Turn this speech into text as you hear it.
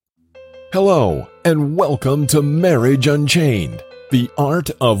Hello, and welcome to Marriage Unchained, the art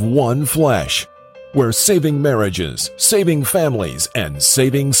of one flesh, where saving marriages, saving families, and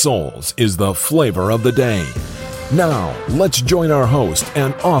saving souls is the flavor of the day. Now, let's join our host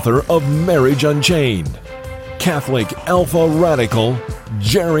and author of Marriage Unchained, Catholic Alpha Radical,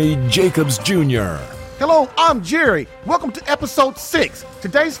 Jerry Jacobs Jr. Hello, I'm Jerry. Welcome to episode 6.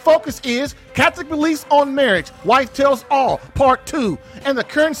 Today's focus is Catholic beliefs on marriage, Wife Tells All, part 2, and the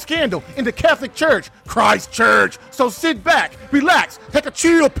current scandal in the Catholic Church, Christ Church. So sit back, relax, take a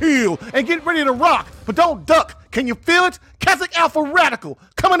chill pill, and get ready to rock, but don't duck. Can you feel it? Catholic Alpha Radical,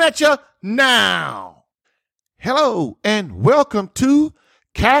 coming at you now. Hello, and welcome to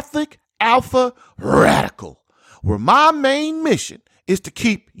Catholic Alpha Radical, where my main mission is to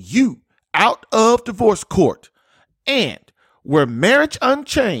keep you out of divorce court, and where Marriage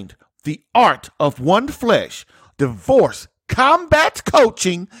Unchained, the art of one flesh, divorce combat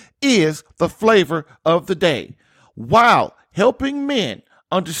coaching is the flavor of the day, while helping men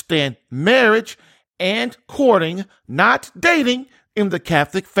understand marriage and courting, not dating, in the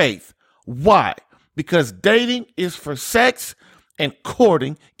Catholic faith. Why? Because dating is for sex and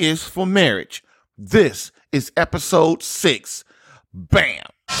courting is for marriage. This is episode 6. Bam!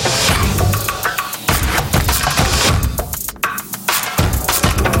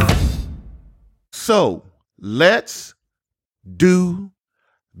 So let's do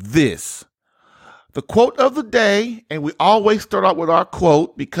this. The quote of the day, and we always start out with our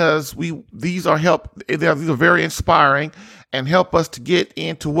quote because these are very inspiring and help us to get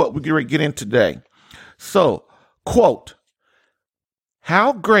into what we're going to get in today. So, quote,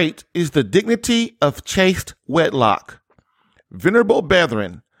 "How great is the dignity of chaste wedlock. Venerable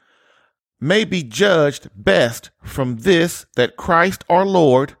brethren, may be judged best from this, that Christ our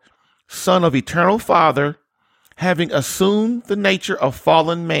Lord, Son of eternal Father, having assumed the nature of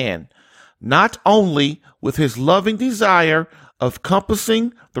fallen man, not only with his loving desire of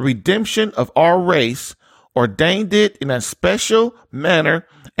compassing the redemption of our race, ordained it in a special manner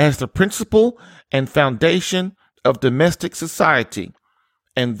as the principle and foundation of domestic society,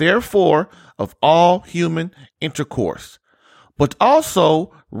 and therefore of all human intercourse, but also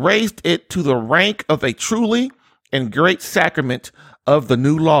raised it to the rank of a truly and great sacrament of the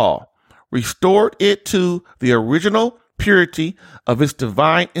new law, restored it to the original purity of its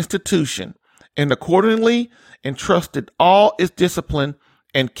divine institution, and accordingly entrusted all its discipline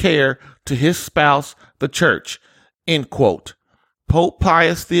and care to his spouse, the Church." End quote. Pope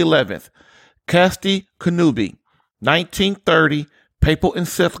Pius XI, Casti Connubii, 1930, papal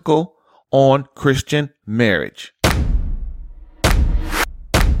encyclical on Christian marriage.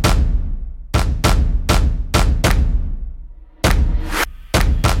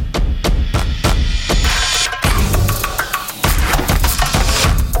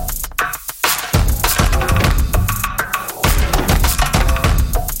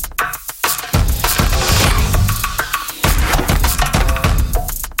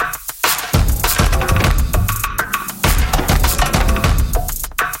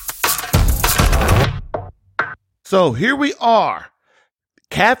 So here we are,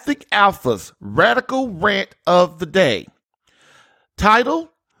 Catholic Alpha's radical rant of the day.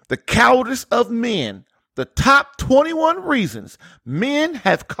 Title, "The Cowardice of Men, the top 21 reasons men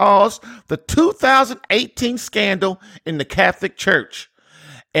have caused the 2018 scandal in the Catholic Church,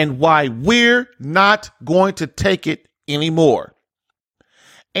 and why we're not going to take it anymore."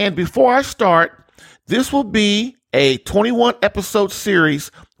 And before I start, this will be a 21 episode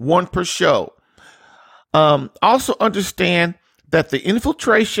series, one per show. Also understand that the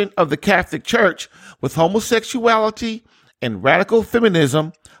infiltration of the Catholic Church with homosexuality and radical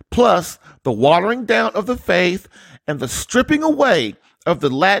feminism, plus the watering down of the faith and the stripping away of the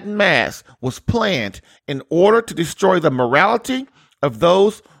Latin Mass, was planned in order to destroy the morality of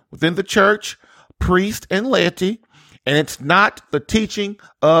those within the church, priests and laity, and it's not the teaching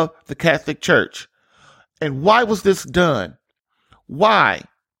of the Catholic Church. And why was this done? Why?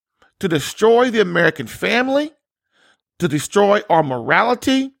 To destroy the American family, to destroy our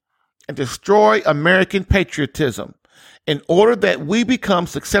morality, and destroy American patriotism, in order that we become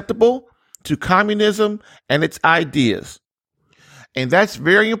susceptible to communism and its ideas. And that's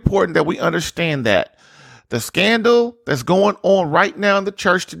very important that we understand that. The scandal that's going on right now in the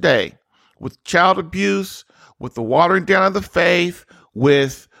church today, with child abuse, with the watering down of the faith,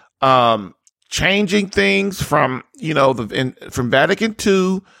 with changing things from Vatican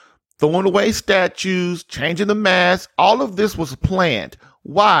II, throwing away statues, changing the Mass, all of this was planned.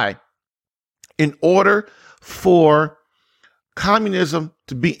 Why? In order for communism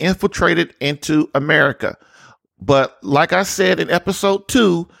to be infiltrated into America. But like I said in episode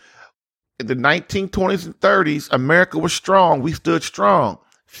 2, in the 1920s and 30s, America was strong. We stood strong.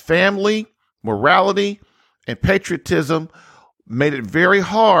 Family, morality, and patriotism made it very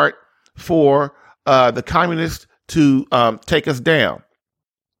hard for the communists to take us down.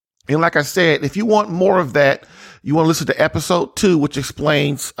 And like I said, if you want more of that, you want to listen to episode 2, which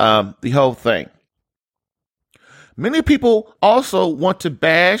explains the whole thing. Many people also want to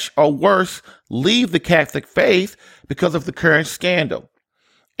bash or worse, leave the Catholic faith because of the current scandal.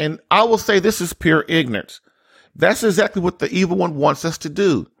 And I will say this is pure ignorance. That's exactly what the evil one wants us to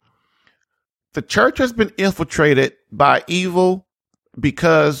do. The church has been infiltrated by evil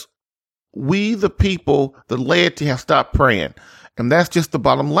because we, the people, the laity, have stopped praying. And that's just the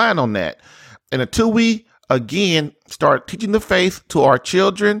bottom line on that. And until we, again, start teaching the faith to our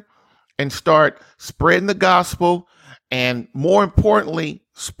children and start spreading the gospel, and more importantly,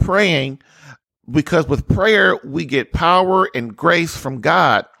 praying, because with prayer, we get power and grace from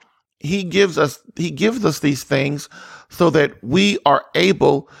God. He gives us these things so that we are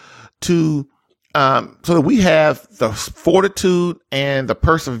able to, so that we have the fortitude and the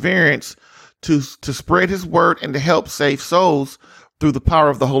perseverance to spread his word and to help save souls through the power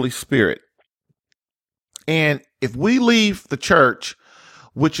of the Holy Spirit. And if we leave the church,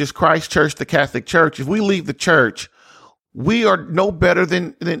 which is Christ Church, the Catholic Church, if we leave the church, we are no better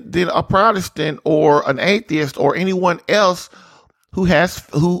than a Protestant or an atheist or anyone else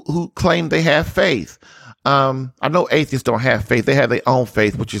who claim they have faith. I know atheists don't have faith; they have their own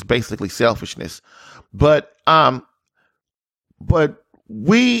faith, which is basically selfishness. But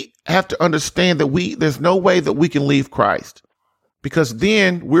we have to understand that there's no way that we can leave Christ, because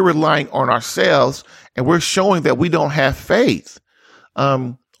then we're relying on ourselves and we're showing that we don't have faith.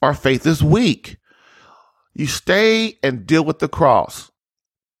 Our faith is weak. You stay and deal with the cross.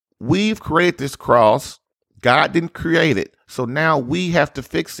 We've created this cross. God didn't create it. So now we have to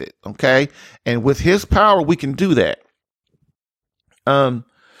fix it. Okay. And with his power, we can do that.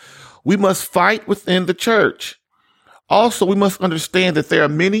 We must fight within the church. Also, we must understand that there are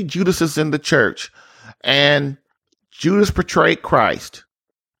many Judases in the church, and Judas betrayed Christ,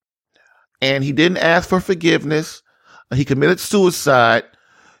 and he didn't ask for forgiveness. He committed suicide.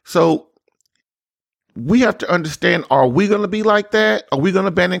 So we have to understand, are we going to be like that? Are we going to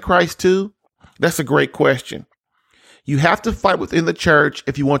abandon Christ too? That's a great question. You have to fight within the church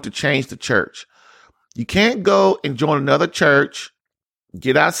if you want to change the church. You can't go and join another church,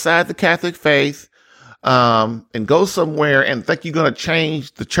 get outside the Catholic faith, and go somewhere and think you're going to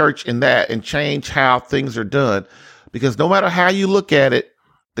change the church in that and change how things are done. Because no matter how you look at it,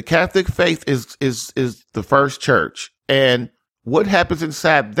 the Catholic faith is the first church. And what happens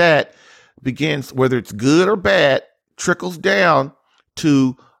inside that begins, whether it's good or bad, trickles down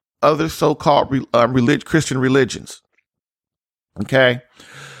to other so-called Christian religions. Okay.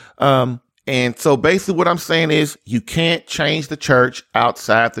 And so basically what I'm saying is you can't change the church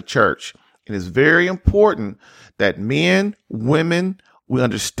outside the church. It is very important that men, women, we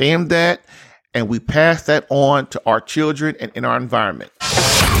understand that and we pass that on to our children and in our environment.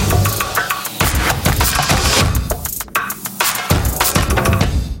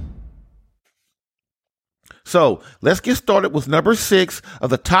 So let's get started with number 6 of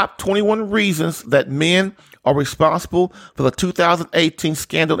the top 21 reasons that men are responsible for the 2018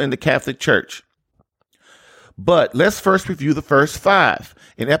 scandal in the Catholic Church. But let's first review the first 5.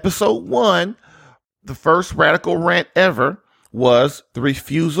 In episode 1, the first radical rant ever was the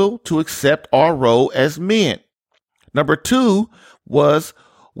refusal to accept our role as men. Number 2 was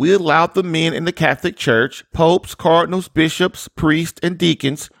we allowed the men in the Catholic Church, popes, cardinals, bishops, priests, and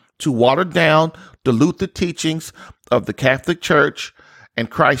deacons to water down, dilute the teachings of the Catholic Church and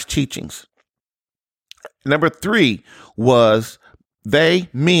Christ's teachings. Number 3 was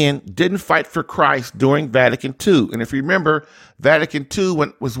men didn't fight for Christ during Vatican II. And if you remember, Vatican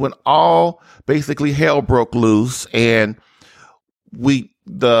II was when all basically hell broke loose, and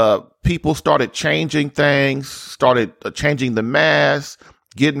the people started changing things, started changing the mass,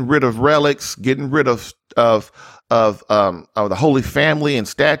 getting rid of relics, getting rid of the Holy Family and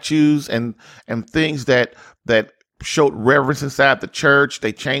statues and things that showed reverence inside the church.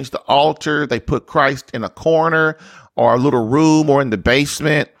 They changed the altar. They put Christ in a corner or a little room or in the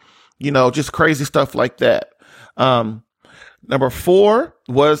basement, just crazy stuff like that. Number 4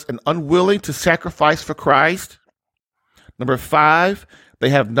 was an unwilling to sacrifice for Christ. Number 5, they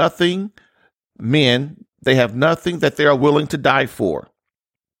have nothing that they are willing to die for.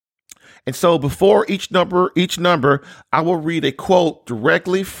 And so before each number, I will read a quote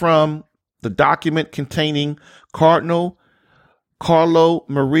directly from the document containing Cardinal Carlo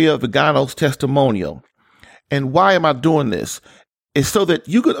Maria Vigano's testimonial. And why am I doing this? is so that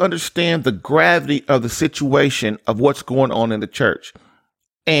you could understand the gravity of the situation of what's going on in the church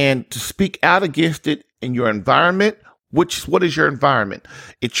and to speak out against it in your environment. What is your environment?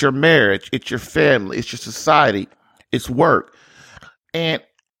 It's your marriage, it's your family, it's your society, it's work. And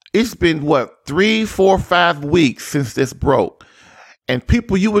it's been 3, 4, 5 weeks since this broke. And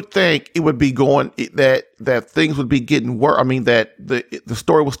people, you would think it would be going, that things would be getting worse. I mean, that the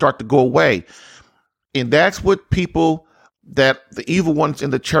story will start to go away. And that's what people, that the evil ones in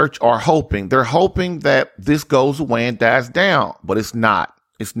the church are hoping. They're hoping that this goes away and dies down, but it's not.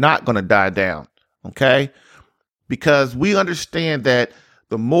 It's not going to die down. Okay? Because we understand that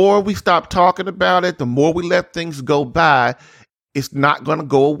the more we stop talking about it, the more we let things go by, it's not going to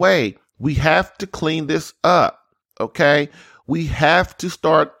go away. We have to clean this up. Okay? We have to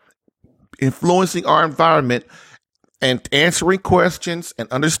start influencing our environment and answering questions and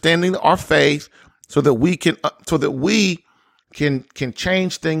understanding our faith so that we can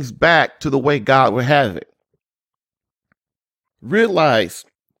change things back to the way God would have it. Realize,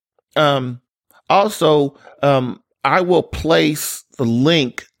 also, I will place the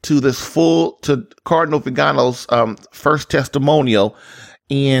link to to Cardinal Vigano's first testimonial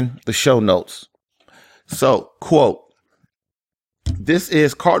in the show notes. So, quote, this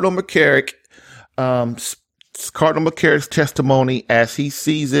is Cardinal McCarrick's testimony as he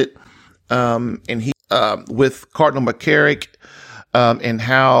sees it, and he with Cardinal McCarrick, and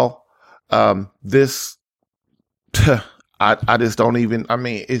how this. I just don't even. I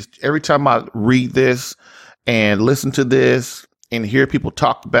mean, it's every time I read this and listen to this and hear people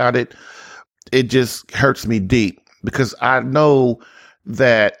talk about it, it just hurts me deep, because I know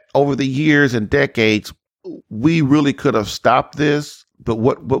that over the years and decades, we really could have stopped this, but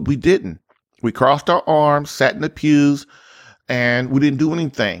what we didn't. We crossed our arms, sat in the pews, and we didn't do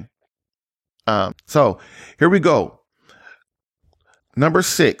anything. So here we go. Number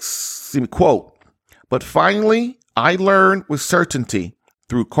 6, quote, but finally, I learned with certainty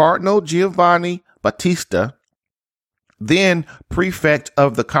through Cardinal Giovanni Battista, then prefect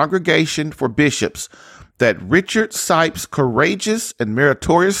of the Congregation for Bishops, that Richard Sipes' courageous and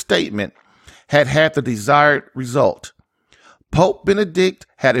meritorious statement had the desired result. Pope Benedict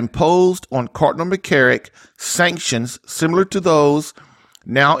had imposed on Cardinal McCarrick sanctions similar to those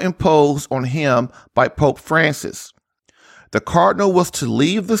now imposed on him by Pope Francis. The cardinal was to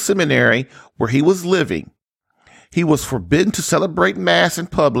leave the seminary where he was living. He was forbidden to celebrate Mass in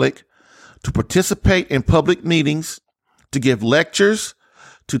public, to participate in public meetings, to give lectures,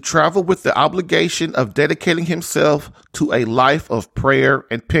 to travel with the obligation of dedicating himself to a life of prayer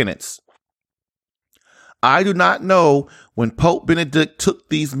and penance. I do not know when Pope Benedict took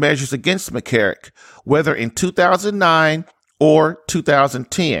these measures against McCarrick, whether in 2009 or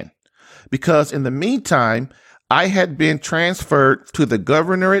 2010, because in the meantime, I had been transferred to the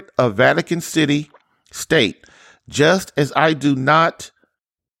governorate of Vatican City, state, just as I do not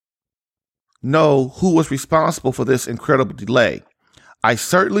know who was responsible for this incredible delay. I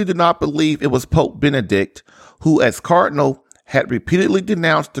certainly do not believe it was Pope Benedict, who as cardinal had repeatedly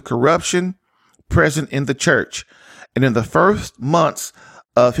denounced the corruption present in the church, and in the first months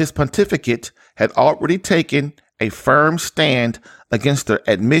of his pontificate had already taken a firm stand against the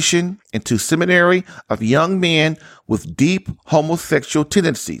admission into seminary of young men with deep homosexual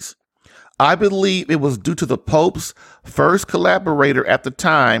tendencies. I believe it was due to the Pope's first collaborator at the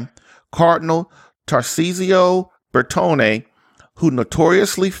time, Cardinal Tarcisio Bertone, who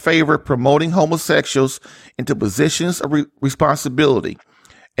notoriously favored promoting homosexuals into positions of responsibility,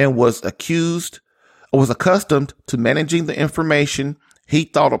 and was accustomed to managing the information he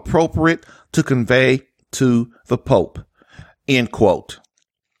thought appropriate to convey to the Pope. End quote.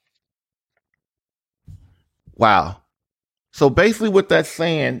 Wow. So basically what that's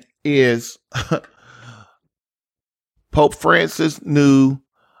saying is Pope Francis knew,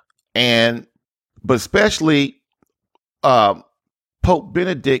 but especially Pope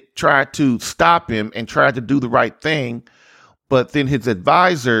Benedict tried to stop him and tried to do the right thing, but then his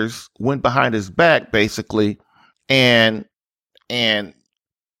advisors went behind his back basically and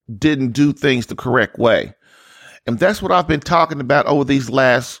didn't do things the correct way. And that's what I've been talking about over these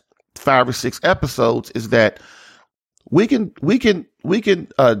last 5 or 6 episodes, is that we can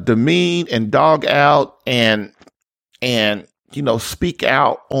demean and dog out and speak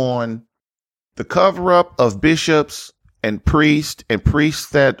out on the cover up of bishops and priests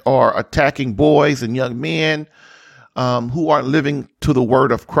that are attacking boys and young men who aren't living to the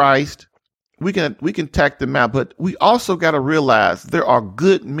word of Christ. We can attack them out, but we also got to realize there are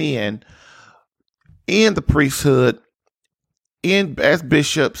good men in the priesthood, as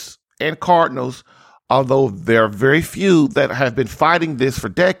bishops and cardinals, although there are very few that have been fighting this for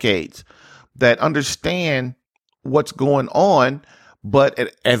decades that understand what's going on.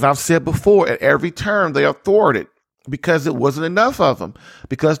 But as I've said before, at every turn, they are thwarted because it wasn't enough of them,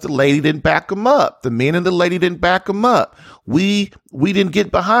 because the lady didn't back them up. The men and the lady didn't back them up. We didn't get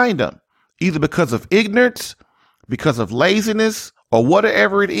behind them, either because of ignorance, because of laziness, or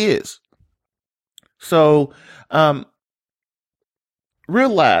whatever it is. So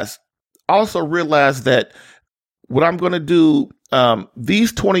realize that what I'm going to do,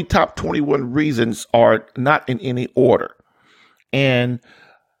 these top 21 reasons are not in any order. And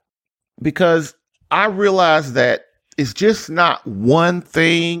because I realize that it's just not one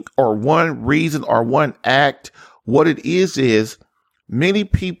thing or one reason or one act. What it is many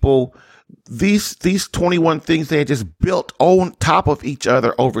people, these 21 things, they just built on top of each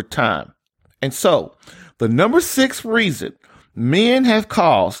other over time. And so the number 6 reason men have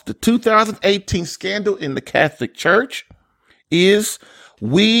caused the 2018 scandal in the Catholic Church is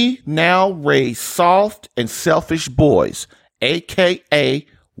we now raise soft and selfish boys, aka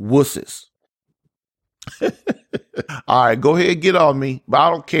wusses. All right, go ahead, get on me, but I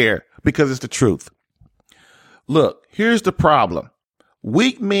don't care because it's the truth. Look, here's the problem.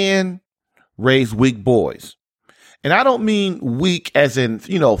 Weak men raise weak boys. And I don't mean weak as in,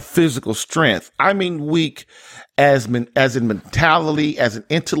 physical strength. I mean weak as in mentality, as in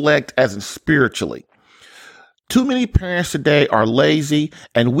intellect, as in spiritually. Too many parents today are lazy,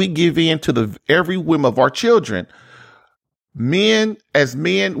 and we give in to every whim of our children. Men,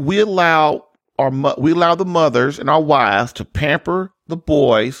 we allow the mothers and our wives to pamper the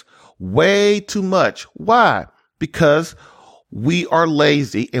boys way too much. Why? Because we are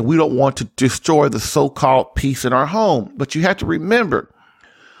lazy and we don't want to destroy the so-called peace in our home. But you have to remember,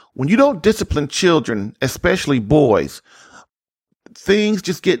 when you don't discipline children, especially boys, things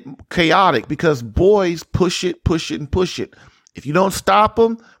just get chaotic because boys push it. If you don't stop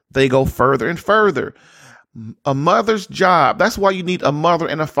them, they go further and further. A mother's job, that's why you need a mother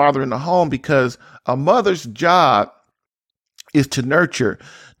and a father in the home, because a mother's job is to nurture.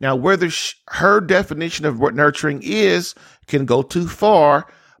 Now, whether her definition of what nurturing is can go too far,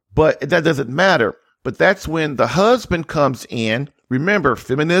 but that doesn't matter. But that's when the husband comes in. Remember,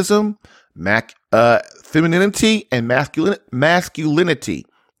 femininity and masculinity.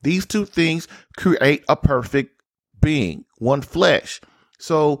 These two things create a perfect being, one flesh.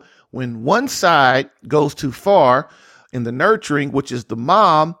 So when one side goes too far in the nurturing, which is the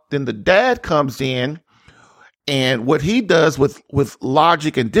mom, then the dad comes in, and what he does with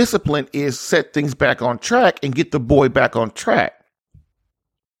logic and discipline is set things back on track and get the boy back on track.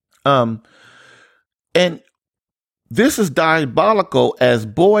 And this is diabolical, as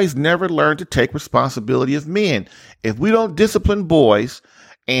boys never learn to take responsibility of men. If we don't discipline boys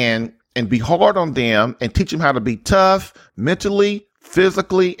and be hard on them and teach them how to be tough mentally,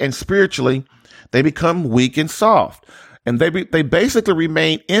 physically, and spiritually, they become weak and soft. And they basically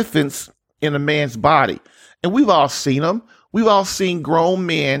remain infants in a man's body. And we've all seen them. We've all seen grown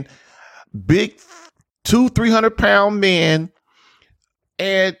men, big 200-300 pound men,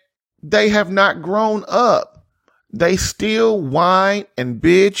 and they have not grown up. They still whine and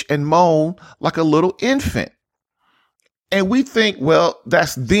bitch and moan like a little infant. And we think, well,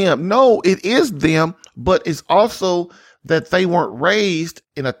 that's them. No, it is them, but it's also that they weren't raised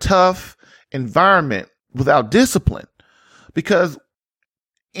in a tough environment without discipline. Because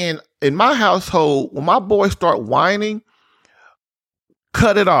in my household, when my boys start whining,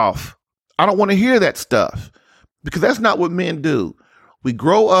 cut it off. I don't want to hear that stuff, because that's not what men do. We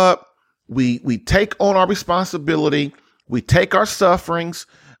grow up, we take on our responsibility, we take our sufferings,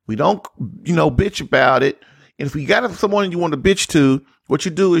 we don't, bitch about it. And if you got someone you want to bitch to, what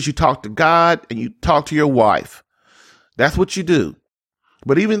you do is you talk to God and you talk to your wife. That's what you do.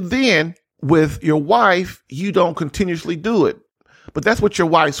 But even then, with your wife, you don't continuously do it. But that's what your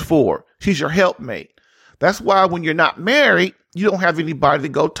wife's for. She's your helpmate. That's why when you're not married, you don't have anybody to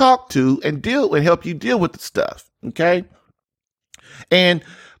go talk to and help you deal with the stuff. Okay. And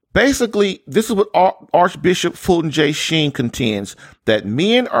basically, this is what Archbishop Fulton J. Sheen contends, that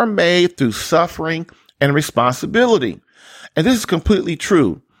men are made through suffering and responsibility. And this is completely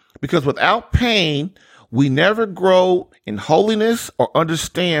true, because without pain, we never grow in holiness or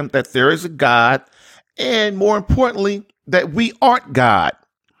understand that there is a God, and more importantly, that we aren't God.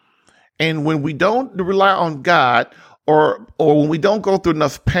 And when we don't rely on God, or when we don't go through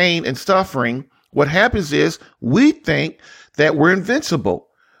enough pain and suffering, what happens is we think that we're invincible.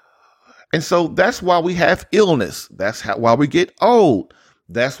 And so that's why we have illness. That's why we get old.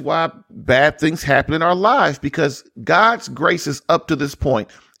 That's why bad things happen in our lives, because God's grace is up to this point.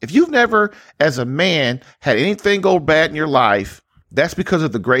 If you've never, as a man, had anything go bad in your life, that's because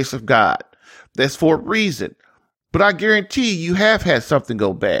of the grace of God. That's for a reason. But I guarantee you have had something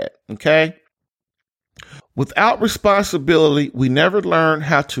go bad, okay? Without responsibility, we never learn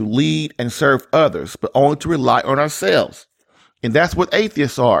how to lead and serve others, but only to rely on ourselves. And that's what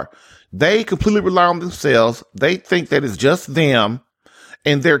atheists are. They completely rely on themselves. They think that it's just them,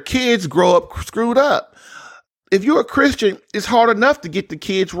 and their kids grow up screwed up. If you're a Christian, it's hard enough to get the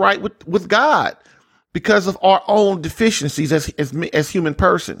kids right with God because of our own deficiencies as human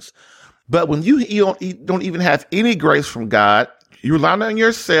persons. But when you don't even have any grace from God, you rely on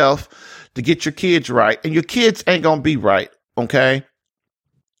yourself to get your kids right, and your kids ain't going to be right, okay?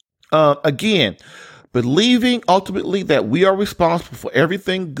 Again, believing ultimately that we are responsible for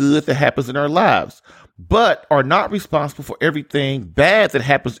everything good that happens in our lives, but are not responsible for everything bad that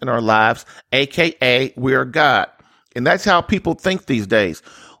happens in our lives, aka we're God. And that's how people think these days.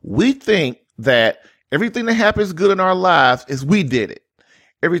 We think that everything that happens good in our lives is we did it.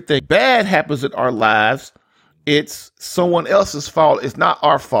 Everything bad happens in our lives, it's someone else's fault. It's not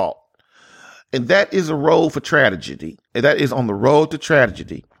our fault. And that is a road for tragedy. And that is on the road to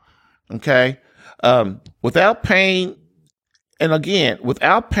tragedy. Okay. Without pain, and again,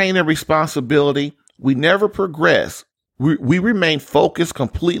 without pain and responsibility, we never progress. We remain focused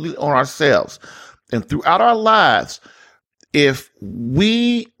completely on ourselves. And throughout our lives, if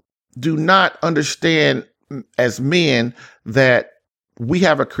we do not understand as men that we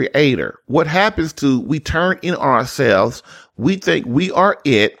have a creator, what happens we turn in on ourselves. We think we are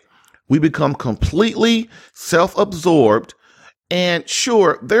it. We become completely self-absorbed. And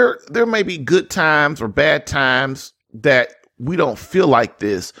sure, there may be good times or bad times that we don't feel like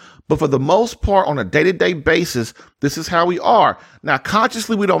this. But for the most part, on a day-to-day basis, this is how we are. Now,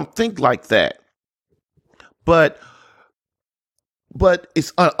 consciously, we don't think like that. But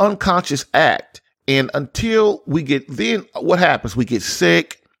it's an unconscious act. And until we then what happens? We get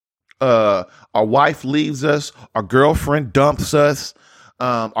sick. Our wife leaves us. Our girlfriend dumps us.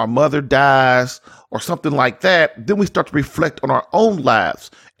 Our mother dies or something like that. Then we start to reflect on our own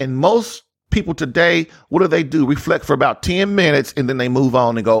lives. And most people today, what do? Reflect for about 10 minutes and then they move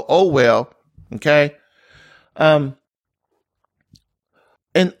on and go, oh, well, okay. And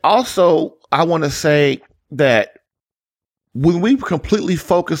also I want to say that when we completely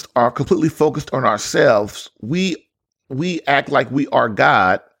focused on ourselves, we act like we are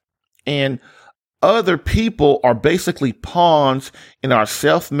God, and other people are basically pawns in our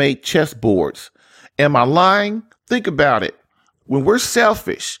self-made chessboards. Am I lying? Think about it. When we're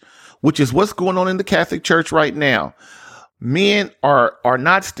selfish, which is what's going on in the Catholic Church right now, men are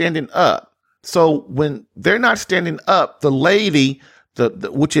not standing up. So when they're not standing up, the laity,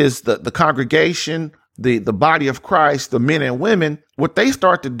 which is the congregation, the body of Christ, the men and women, what they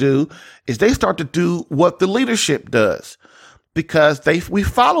start to do is they start to do what the leadership does because we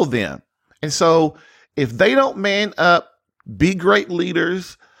follow them. And so if they don't man up, be great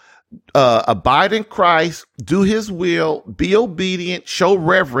leaders, abide in Christ, do his will, be obedient, show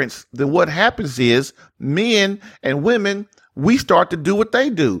reverence, then what happens is men and women, we start to do what they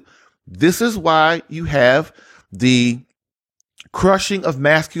do. This is why you have the crushing of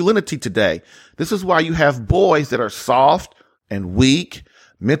masculinity today. This is why you have boys that are soft and weak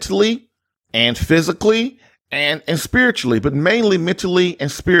mentally and physically and spiritually, but mainly mentally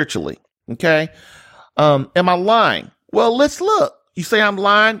and spiritually. Okay. Am I lying? Well, let's look. You say I'm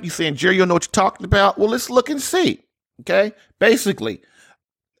lying. You saying, Jerry, you don't know what you're talking about. Well, let's look and see. Okay. Basically,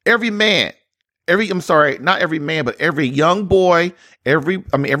 every man, not every man, but every young boy, every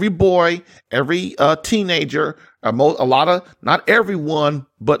boy, every teenager, not everyone,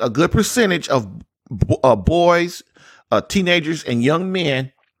 but a good percentage of boys, teenagers and young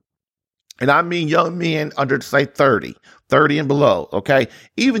men. And I mean young men under, say, 30 and below. Okay.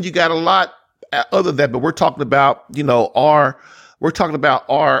 Even you got a lot other than that, but we're talking about,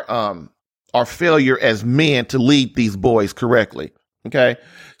 our failure as men to lead these boys correctly. Okay.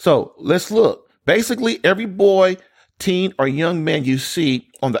 So let's look. Basically, every boy, teen, or young man you see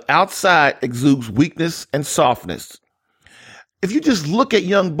on the outside exudes weakness and softness. If you just look at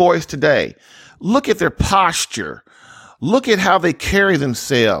young boys today, look at their posture, look at how they carry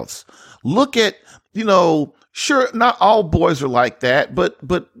themselves, look at, sure, not all boys are like that, but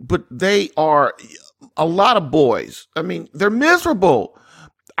they are a lot of boys. I mean, they're miserable.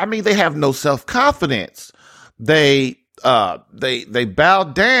 I mean, they have no self-confidence. They bow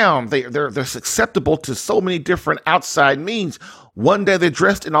down. They're susceptible to so many different outside means. One day they're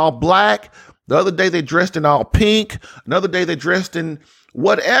dressed in all black. The other day they're dressed in all pink. Another day they're dressed in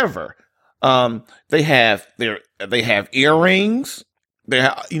whatever. They have earrings. They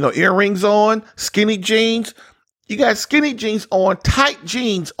have, earrings on, skinny jeans. You got skinny jeans on, tight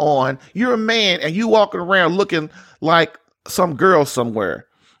jeans on. You're a man and you walking around looking like some girl somewhere.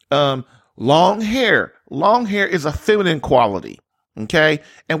 Long hair. Long hair is a feminine quality. Okay.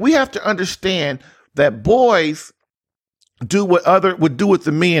 And we have to understand that boys do what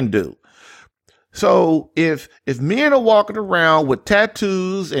the men do. So if men are walking around with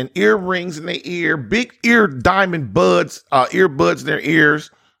tattoos and earrings in their ear, big diamond earbuds in their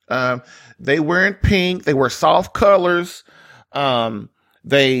ears, they wearing pink, they wear soft colors,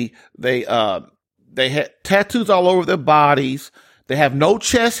 they have tattoos all over their bodies, they have no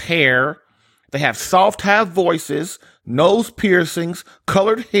chest hair, they have soft, high voices, nose piercings,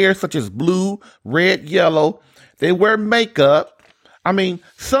 colored hair such as blue, red, yellow. They wear makeup. I mean,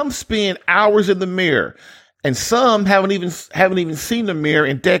 some spend hours in the mirror, and some haven't even seen the mirror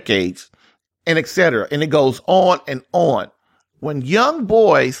in decades, and etc. And it goes on and on. When young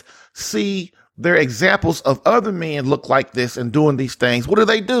boys see their examples of other men look like this and doing these things, what do?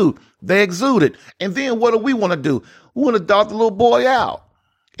 They exude it. And then what do we want to do? We want to dog the little boy out.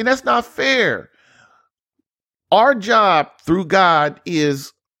 And that's not fair. Our job through God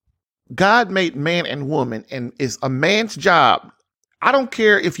is, God made man and woman, and it's a man's job. I don't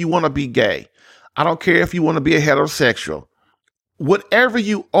care if you want to be gay. I don't care if you want to be a heterosexual. Whatever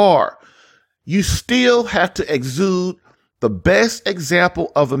you are, you still have to exude the best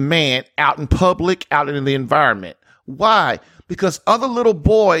example of a man out in public, out in the environment. Why? Because other little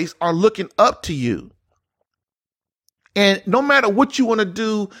boys are looking up to you. And no matter what you want to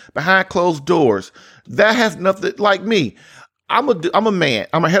do behind closed doors, that has nothing, like me. I'm a man.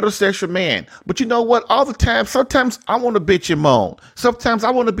 I'm a heterosexual man. But you know what? All the time, sometimes I want to bitch and moan. Sometimes I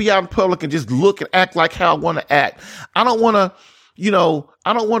want to be out in public and just look and act like how I want to act. I don't want to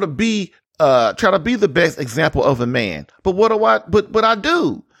be, try to be the best example of a man. But what do but I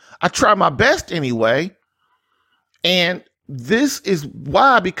do. I try my best anyway. And this is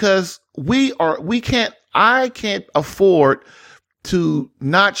why, because I can't afford to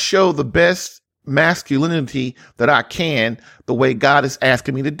not show the best masculinity that I can, the way God is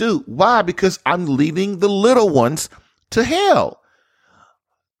asking me to do. Why? Because I'm leading the little ones to hell,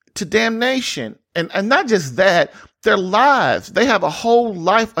 to damnation. And not just that, their lives, they have a whole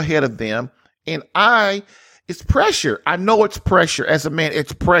life ahead of them. And it's pressure. I know it's pressure. As a man,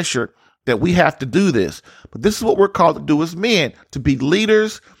 it's pressure that we have to do this. But this is what we're called to do as men, to be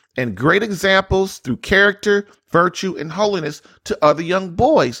leaders and great examples through character, virtue, and holiness to other young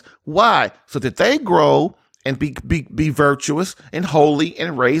boys. Why? So that they grow and be virtuous and holy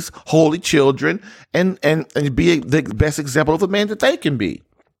and raise holy children and be the best example of a man that they can be.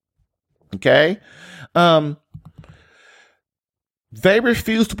 Okay? They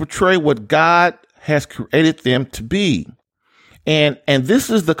refuse to portray what God has created them to be. And this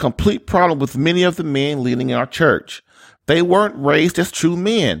is the complete problem with many of the men leading our church. They weren't raised as true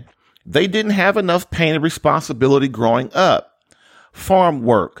men. They didn't have enough pain and responsibility growing up. Farm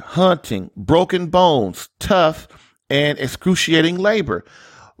work, hunting, broken bones, tough and excruciating labor.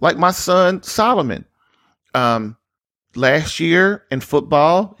 Like my son Solomon. Last year in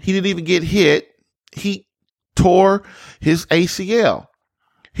football, he didn't even get hit. He tore his ACL.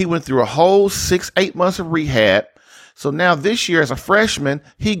 He went through a whole 6-8 months of rehab. So now this year as a freshman,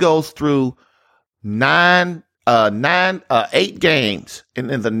 he goes through 8 games.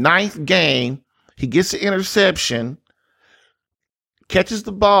 And in the 9th game, he gets the interception, catches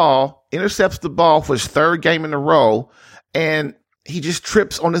the ball, intercepts the ball for his 3rd game in a row, and he just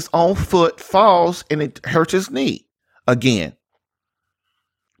trips on his own foot, falls, and it hurts his knee again.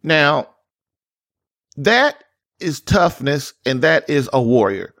 Now, that is toughness, and that is a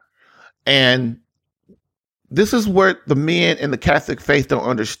warrior. And this is where the men in the Catholic faith don't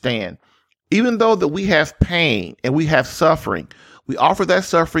understand. Even though that we have pain and we have suffering, we offer that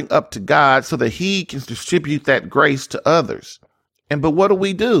suffering up to God so that he can distribute that grace to others. But what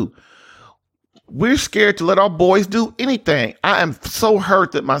do? We're scared to let our boys do anything. I am so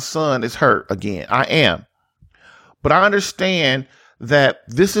hurt that my son is hurt again. I am. But I understand that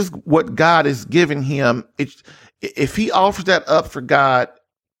this is what God is giving him. If he offers that up for God,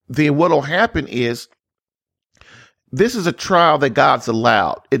 then what will happen is, this is a trial that God's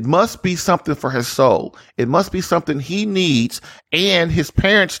allowed. It must be something for his soul. It must be something he needs and his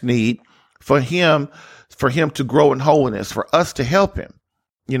parents need for him to grow in holiness, for us to help him,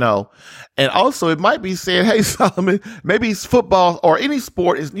 And also it might be saying, hey, Solomon, maybe it's football or any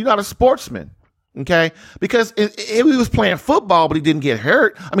sport, you're not a sportsman. Okay. Because if he was playing football, but he didn't get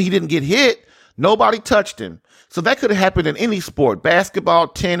hurt. He didn't get hit. Nobody touched him. So that could have happened in any sport, basketball,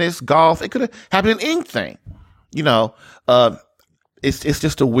 tennis, golf. It could have happened in anything. It it's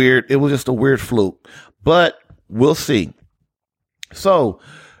just it was just a weird fluke, but we'll see. So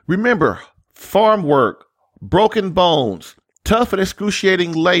remember, farm work, broken bones, tough and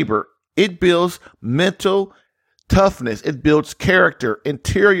excruciating labor, it builds mental toughness. It builds character,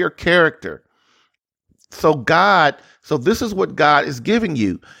 interior character. So this is what God is giving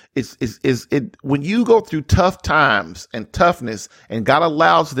you. When you go through tough times and toughness, and God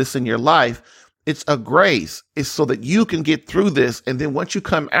allows this in your life, it's a grace. It's so that you can get through this. And then once you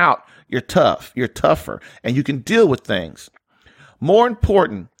come out, you're tougher, and you can deal with things. More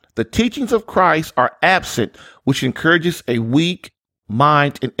important, the teachings of Christ are absent, which encourages a weak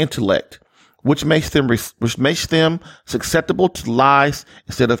mind and intellect, which makes them susceptible to lies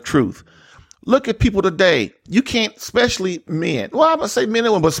instead of truth. Look at people today. You can't, especially men. Well, I'm going to say men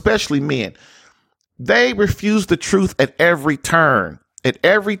and women, but especially men. They refuse the truth at every turn. At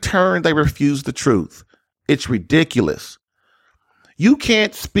every turn, they refuse the truth. It's ridiculous. You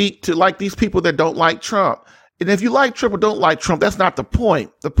can't speak to like these people that don't like Trump. And if you like Trump or don't like Trump, that's not the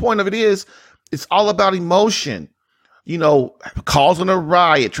point. The point of it is, it's all about emotion. Causing a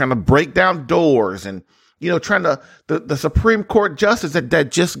riot, trying to break down doors, and trying to the Supreme Court justice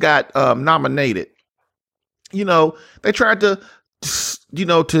that just got nominated. They tried to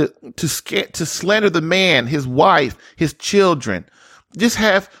slander the man, his wife, his children. Just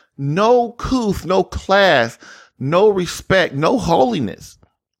have no couth, no class, no respect, no holiness,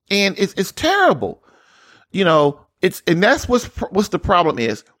 and it's terrible. And that's what's the problem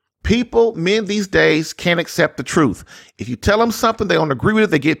is. Men these days can't accept the truth. If you tell them something, they don't agree with it,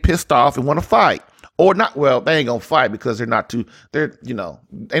 they get pissed off and want to fight. Or not, well, they ain't gonna fight because ain't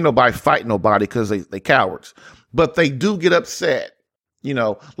nobody fighting nobody because they cowards. But they do get upset.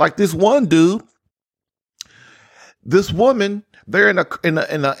 Like this one dude, this woman, they're in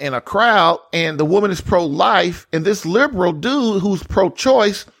a crowd, and the woman is pro-life, and this liberal dude who's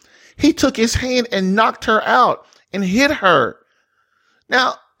pro-choice, he took his hand and knocked her out and hit her.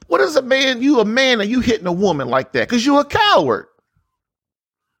 Now, what is a man? You a man and you hitting a woman like that because you a coward.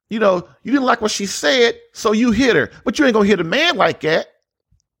 You didn't like what she said, so you hit her. But you ain't going to hit a man like that.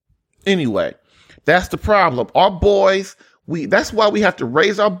 Anyway, that's the problem. Our boys, that's why we have to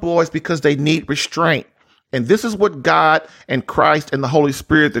raise our boys, because they need restraint. And this is what God and Christ and the Holy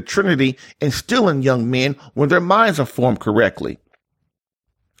Spirit, the Trinity, instill in young men when their minds are formed correctly.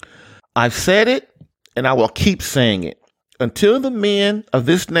 I've said it, and I will keep saying it. Until the men of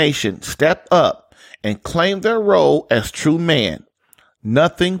this nation step up and claim their role as true man,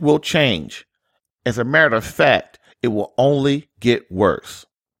 nothing will change. As a matter of fact, it will only get worse.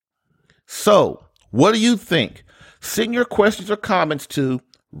 So, what do you think? Send your questions or comments to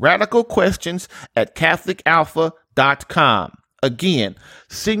radicalquestions@catholicalpha.com. Again,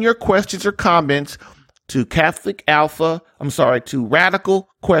 send your questions or comments to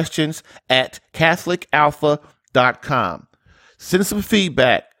radicalquestions@catholicalpha.com. Send some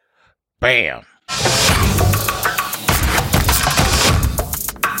feedback. Bam.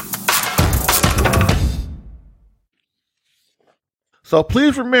 So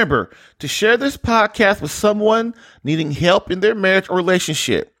please remember to share this podcast with someone needing help in their marriage or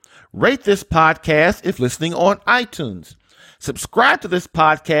relationship. Rate this podcast if listening on iTunes. Subscribe to this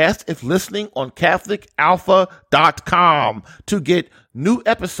podcast if listening on CatholicAlpha.com to get new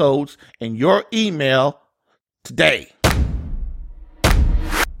episodes in your email today.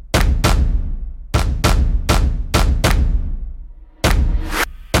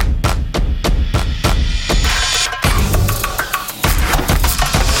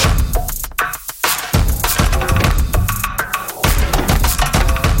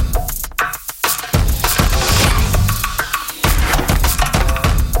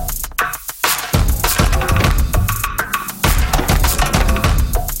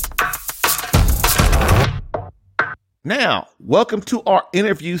 Now, welcome to our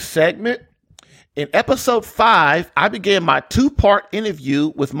interview segment. In episode 5, I began my 2-part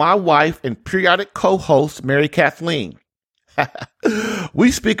interview with my wife and periodic co-host, Mary Kathleen.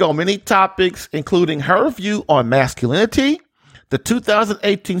 We speak on many topics, including her view on masculinity, the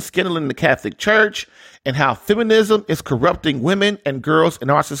 2018 scandal in the Catholic Church, and how feminism is corrupting women and girls in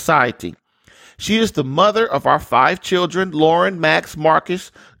our society. She is the mother of our 5 children, Lauren, Max, Marcus,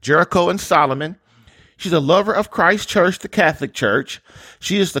 Jericho, and Solomon. She's a lover of Christ Church, the Catholic Church.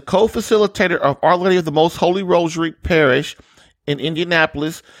 She is the co-facilitator of Our Lady of the Most Holy Rosary Parish in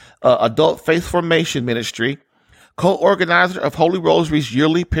Indianapolis, Adult Faith Formation Ministry, co-organizer of Holy Rosary's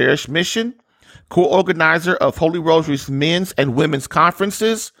yearly parish mission, co-organizer of Holy Rosary's men's and women's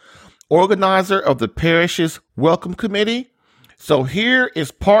conferences, organizer of the parish's Welcome Committee. So here is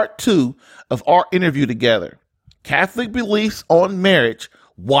part 2 of our interview together. Catholic Beliefs on Marriage,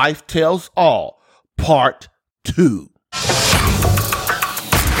 Wife Tells All, Part 2.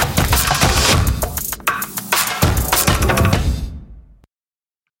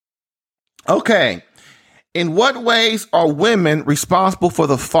 Okay. In what ways are women responsible for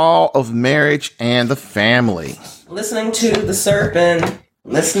the fall of marriage and the family? Listening to the serpent,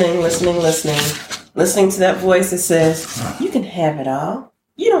 listening to that voice that says, you can have it all.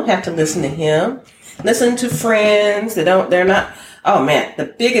 You don't have to listen to him. Listen to friends they're not. Oh man, the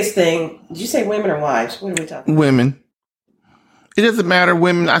biggest thing, did you say women or wives? What are we talking about? Women. It doesn't matter,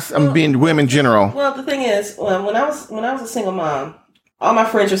 women. I'm being women general. Well, the thing is, when I was a single mom, all my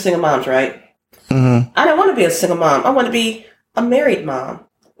friends were single moms, right? Mm-hmm. I don't want to be a single mom. I want to be a married mom.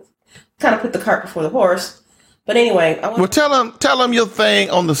 Kind of put the cart before the horse. But anyway, tell them your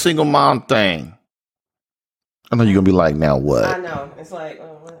thing on the single mom thing. I know you're gonna be like, now what? I know. It's like,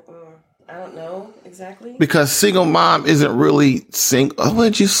 I don't know exactly. Because single mom isn't really single. Oh, what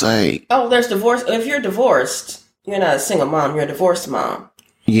did you say? Oh, there's divorce. If you're divorced, you're not a single mom. You're a divorced mom.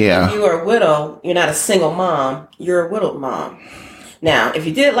 Yeah. If you are a widow, you're not a single mom. You're a widowed mom. Now, if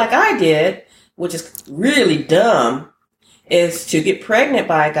you did like I did, which is really dumb, is to get pregnant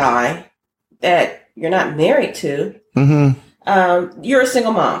by a guy that you're not married to, you're a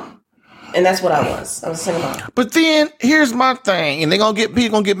single mom. And that's what I was. I was a single mom. But then, here's my thing, and people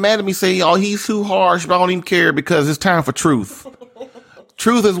gonna get mad at me, say, oh, he's too harsh, but I don't even care because it's time for truth.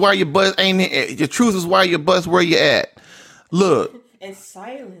 Truth is why your butt ain't, the truth is why your butt's where you at. Look. And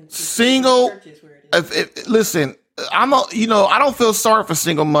silence. Single, listen, I don't feel sorry for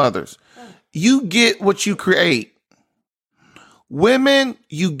single mothers. You get what you create. Women,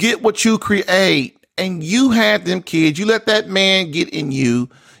 you get what you create. And you had them kids. You let that man get in you.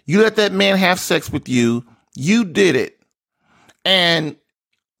 You let that man have sex with you. You did it. And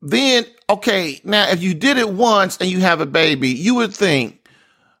then, okay, now if you did it once and you have a baby, you would think,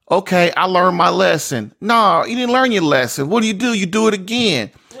 okay, I learned my lesson. No, you didn't learn your lesson. What do? You do it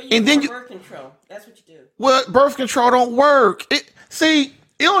again. Well, and then birth control. That's what you do. Well, birth control don't work. It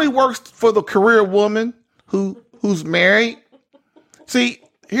only works for the career woman who's married. See,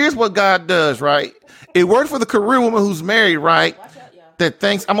 here's what God does, right? It works for the career woman who's married, right? That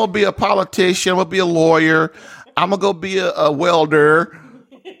thinks, I'm going to be a politician, I'm going to be a lawyer, I'm going to go be a welder.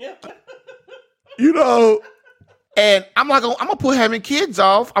 And I'm going to put having kids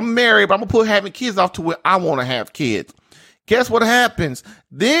off. I'm married, but I'm going to put having kids off to where I want to have kids. Guess what happens?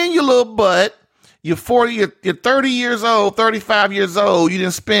 Then your little butt, you're 40, you're 30 years old, 35 years old. You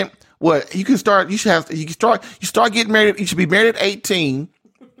didn't spend what? You start getting married. You should be married at 18.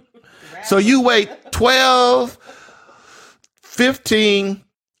 So you wait 12, 15,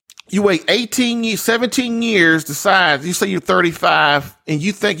 you wait 18 years, 17 years, decide, you say you're 35 and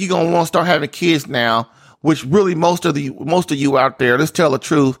you think you're going to want to start having kids now, which really most of you out there, let's tell the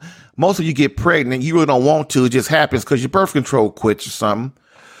truth. Most of you get pregnant. You really don't want to. It just happens because your birth control quits or something.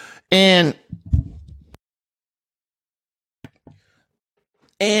 And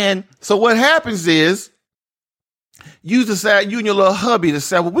so what happens is you decide, you and your little hubby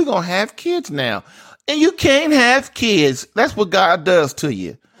decide, well, we're going to have kids now. And you can't have kids. That's what God does to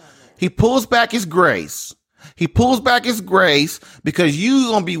you. He pulls back his grace. He pulls back his grace because you're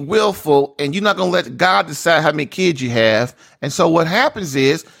going to be willful and you're not going to let God decide how many kids you have. And so what happens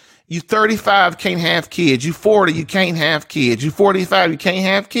is you 35 can't have kids. You 40, you can't have kids. You 45, you can't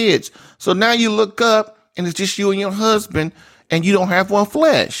have kids. So now you look up and it's just you and your husband and you don't have one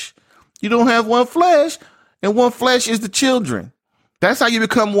flesh. You don't have one flesh, and one flesh is the children. That's how you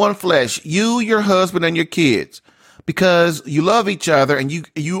become one flesh. You, your husband, and your kids. Because you love each other and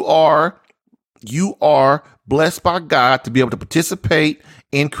you are blessed by God to be able to participate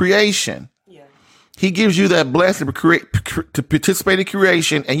in creation. Yeah. He gives you that blessing to participate in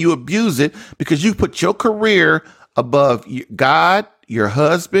creation, and you abuse it because you put your career above God, your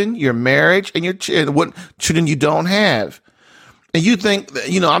husband, your marriage, and your children, what children you don't have. And you think,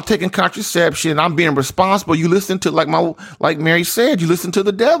 I'm taking contraception, I'm being responsible. You listen to, like Mary said, you listen to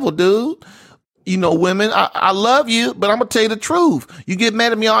the devil, dude. Women, I love you, but I'm going to tell you the truth. You get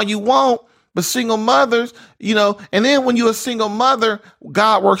mad at me all you want, but single mothers, and then when you're a single mother,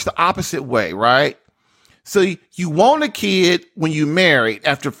 God works the opposite way, right? So you want a kid when you married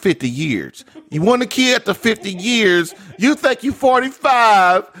after 50 years. You want a kid after 50 years. You think you're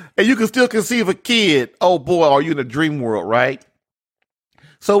 45 and you can still conceive a kid. Oh boy, are you in a dream world, right?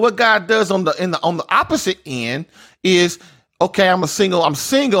 So what God does on the opposite end is, okay, I'm single and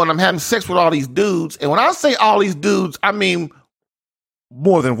I'm having sex with all these dudes. And when I say all these dudes, I mean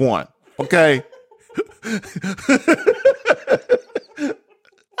more than one. Okay. I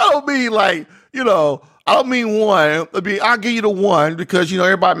don't mean like, I don't mean one. I'll give you the one because,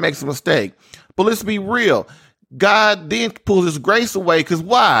 everybody makes a mistake. But let's be real. God then pulls his grace away because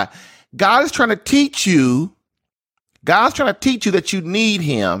why? God is trying to teach you. God's trying to teach you that you need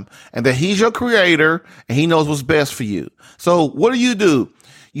him and that he's your creator and he knows what's best for you. So what do?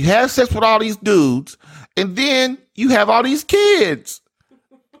 You have sex with all these dudes and then you have all these kids.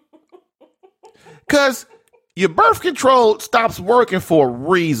 Because your birth control stops working for a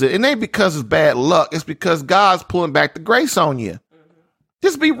reason. It ain't because it's bad luck. It's because God's pulling back the grace on you.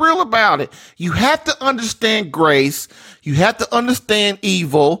 Just be real about it. You have to understand grace. You have to understand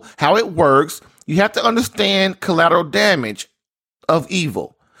evil, how it works. You have to understand collateral damage of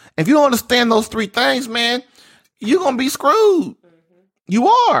evil. If you don't understand those three things, man, you're going to be screwed. You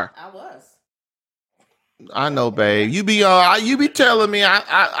are. I was. I know, babe. You be telling me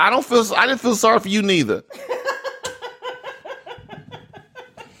I didn't feel sorry for you neither.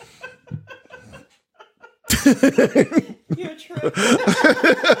 You're true.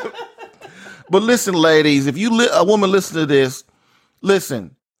 But listen, ladies, if a woman listen to this,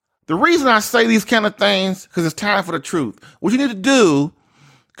 listen. The reason I say these kind of things because it's time for the truth. What you need to do,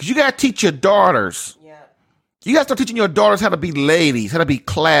 because you got to teach your daughters. Yeah. You got to start teaching your daughters how to be ladies, how to be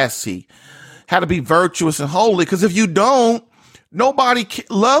classy, how to be virtuous and holy. Because if you don't, nobody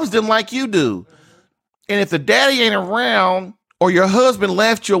loves them like you do. And if the daddy ain't around or your husband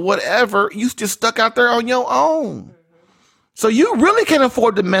left you or whatever, you just stuck out there on your own. So you really can't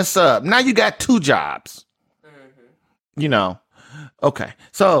afford to mess up. Now you got two jobs. Okay.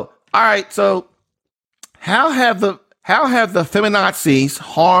 So, all right. So how have the feminazis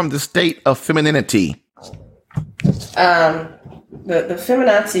harmed the state of femininity? The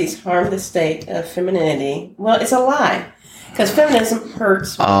feminazis harm the state of femininity. Well, it's a lie because feminism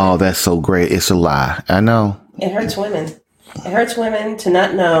hurts women. Oh, that's so great. It's a lie. I know. It hurts women. It hurts women to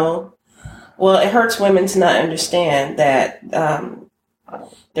not know. Well, it hurts women to not understand that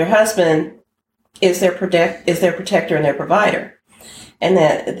their husband is their protector and their provider, and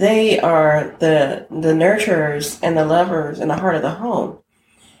that they are the nurturers and the lovers and the heart of the home.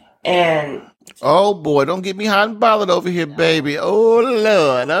 And oh boy, don't get me hot and bothered over here, baby. Oh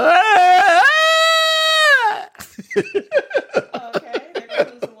Lord. Okay, there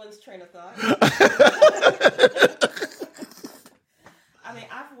goes someone's train of thought. I mean,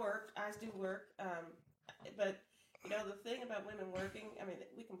 I do work, but the thing about women working, I mean,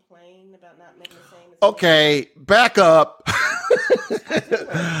 we complain about not making the same. Okay, back up.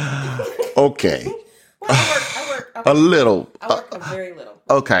 Okay. Well, I work a little. I work a very little.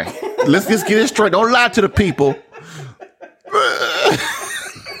 Okay, let's just get it straight. Don't lie to the people.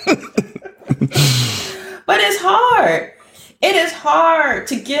 But it's hard. It is hard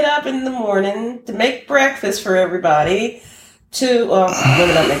to get up in the morning to make breakfast for everybody. Women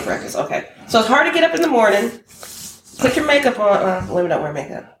don't make breakfast. Okay. So it's hard to get up in the morning, put your makeup on. Women don't wear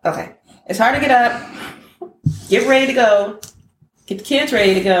makeup. Okay. It's hard to get up, get ready to go, get the kids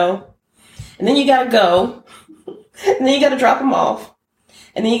ready to go, and then you got to go, and then you got to drop them off,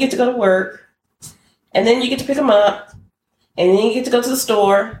 and then you get to go to work, and then you get to pick them up, and then you get to go to the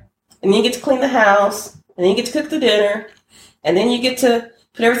store, and then you get to clean the house, and then you get to cook the dinner, and then you get to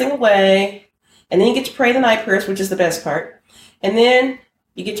put everything away, and then you get to pray the night prayers, which is the best part. And then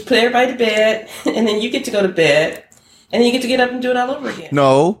you get to put everybody to bed, and then you get to go to bed, and then you get to get up and do it all over again.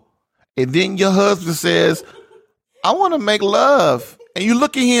 No. And then your husband says, I want to make love. And you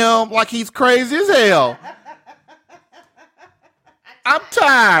look at him like he's crazy as hell. I'm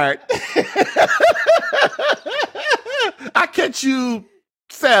tired. I catch you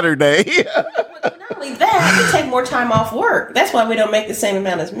Saturday. Not only that, you take more time off work. That's why we don't make the same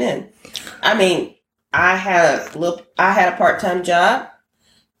amount as men. I mean, I had a part-time job.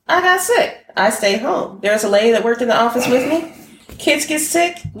 I got sick. I stayed home. There was a lady that worked in the office with me. Kids get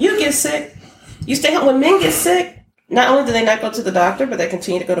sick. You get sick. You stay home. When men get sick, not only do they not go to the doctor, but they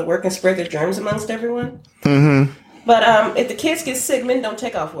continue to go to work and spread their germs amongst everyone. Mm-hmm. But if the kids get sick, men don't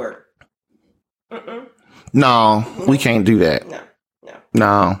take off work. No, we can't do that.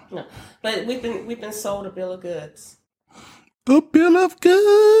 No. But we've been sold a bill of goods. A bill of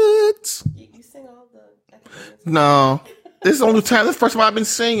goods. You sing all the. No, this is the only time. This is the first time I've been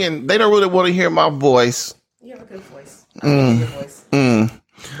singing. They don't really want to hear my voice. You have a good voice. I love your voice.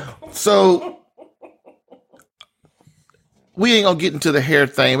 So we ain't gonna get into the hair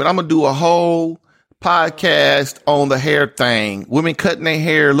thing, but I'm gonna do a whole podcast on the hair thing. Women cutting their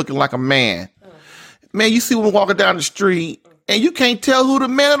hair, looking like a man. Man, you see women walking down the street, and you can't tell who the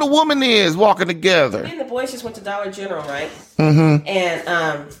man or the woman is walking together. Me and the boys just went to Dollar General, right? Mm-hmm.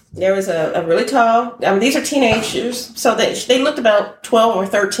 And there was a really tall. These are teenagers, so they looked about 12 or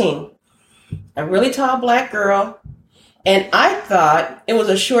 13. a really tall black girl, and I thought it was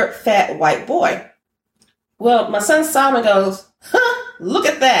a short, fat white boy. Well, my son Solomon goes, look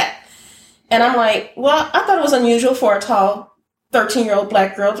at that. And I'm like, well, I thought it was unusual for a tall 13-year-old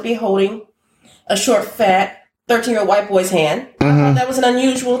black girl to be holding a short, fat 13-year-old white boy's hand. I thought that was an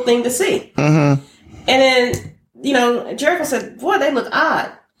unusual thing to see. And then, Jericho said, boy, they look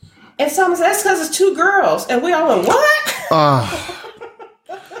odd. And Solomon said, that's because it's two girls. And we all went, what?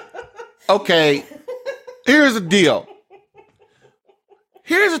 Okay, here's the deal.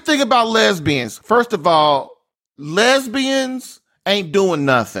 Here's the thing about lesbians. First of all, lesbians ain't doing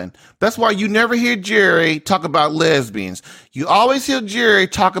nothing. That's why you never hear Jerry talk about lesbians. You always hear Jerry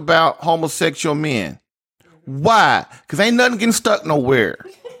talk about homosexual men. Why? Because ain't nothing getting stuck nowhere.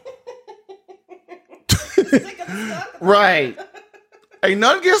 Right. Ain't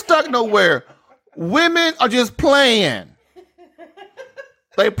nothing getting stuck nowhere. Women are just playing.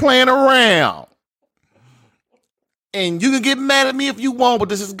 They playing around. And you can get mad at me if you want, but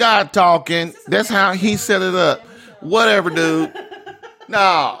this is God talking. That's how he set it up. Whatever, dude.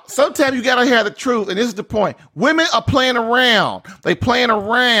 No, sometimes you gotta hear the truth, and this is the point. Women are playing around. They playing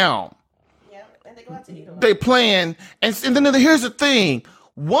around. Yeah, and they go out to eat a lot. They playing, and then here's the thing.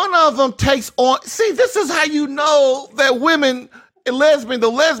 One of them takes on. See, this is how you know that women, the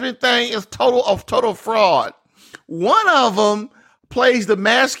lesbian thing is total fraud. One of them plays the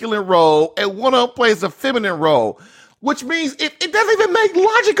masculine role, and one of them plays the feminine role, which means it doesn't even make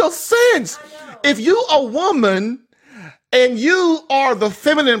logical sense. If you a woman and you are the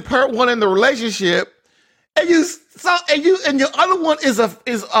feminine part one in the relationship, and your other one is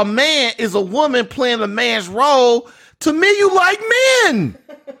a woman playing a man's role, to me you like men.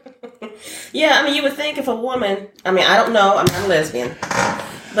 Yeah, I mean, you would think if a woman, I mean, I don't know, I'm not a lesbian,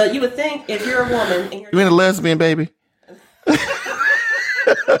 but you would think if you're a woman and You mean a lesbian, baby?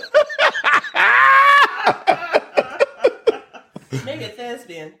 Maybe a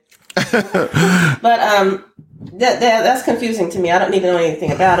thespian. But that's confusing to me. I don't need to know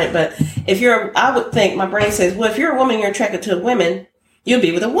anything about it. But I would think, my brain says, well, if you're a woman, you're attracted to a woman, you'll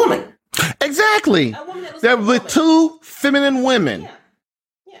be with a woman. Exactly. A woman that was They're with a with woman. two feminine women.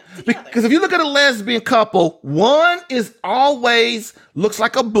 Yeah, together. Because if you look at a lesbian couple, one is always looks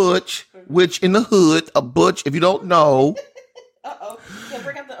like a butch, which in the hood, a butch, if you don't know. Uh-oh. Yeah,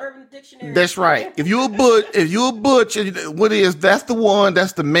 bring up the Urban Dictionary. That's right. If you're a butch, what is that's the one,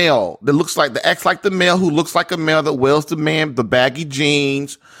 that's the male that acts like the male, who looks like a male, that wears the baggy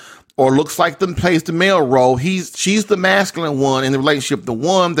jeans, or looks like plays the male role. She's the masculine one in the relationship, the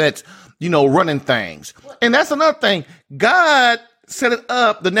one that's, running things. And that's another thing. God set it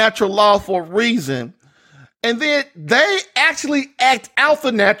up, the natural law, for a reason. And then they actually act out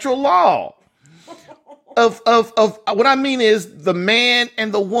the natural law. Of what I mean is the man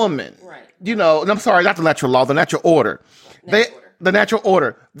and the woman, right? And I'm sorry, not the natural law, the natural order. The natural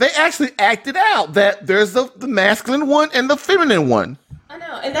order. They actually acted out that there's the masculine one and the feminine one. I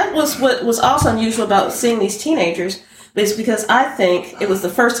know, and that was what was also unusual about seeing these teenagers. Is because I think it was the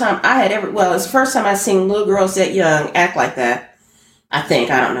first time it's the first time I've seen little girls that young act like that. I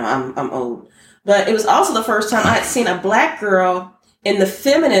don't know, I'm old, but it was also the first time I had seen a black girl in the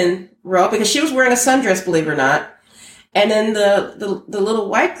feminine role, because she was wearing a sundress, believe it or not. And then the little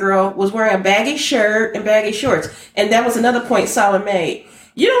white girl was wearing a baggy shirt and baggy shorts. And that was another point Solomon made.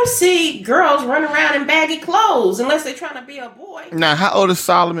 You don't see girls running around in baggy clothes unless they're trying to be a boy. Now, how old is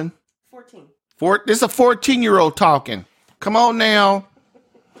Solomon? 14. This is a 14-year-old talking. Come on now.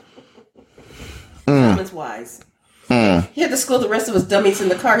 Solomon's wise. He had to school the rest of his dummies in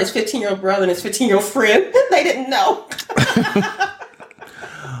the car, his 15-year-old brother and his 15-year-old friend. They didn't know.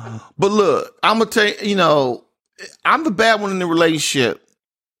 But look, I'm going to tell you, I'm the bad one in the relationship.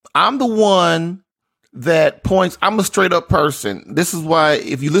 I'm the one that points. I'm a straight up person. This is why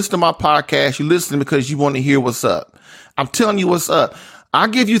if you listen to my podcast, you listen because you want to hear what's up. I'm telling you what's up. I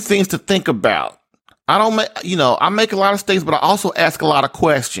give you things to think about. I don't make, I make a lot of statements, but I also ask a lot of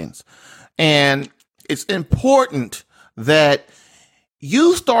questions. And it's important that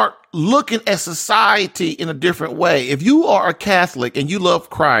you start looking at society in a different way. If you are a Catholic and you love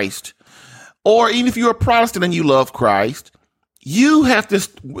Christ, or even if you're a Protestant and you love Christ, you have to.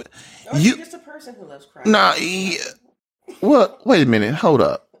 You're just a person who loves Christ. Nah, well, wait a minute. Hold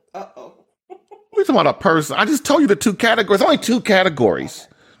up. Uh-oh. We're talking about a person. I just told you the two categories. Only two categories.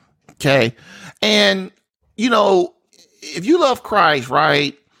 Okay. And, if you love Christ,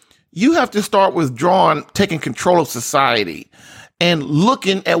 right, you have to start taking control of society and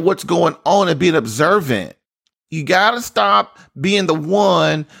looking at what's going on and being observant. You got to stop being the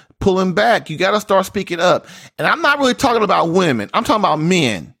one pulling back. You got to start speaking up. And I'm not really talking about women. I'm talking about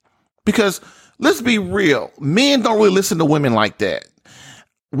men, because let's be real. Men don't really listen to women like that.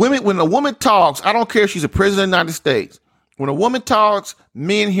 Women, when a woman talks, I don't care if she's a president of the United States. When a woman talks,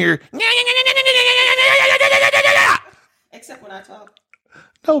 men hear. Except when I talk.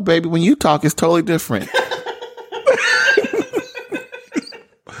 No, baby, when you talk, it's totally different.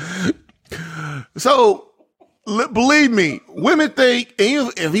 So, believe me, women think,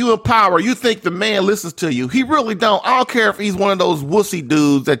 and if you in power, you think the man listens to you. He really don't. I don't care if he's one of those wussy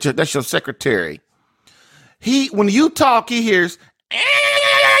dudes that's your secretary. When you talk, he hears.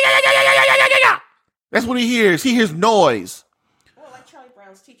 That's what he hears. He hears noise. Well, like Charlie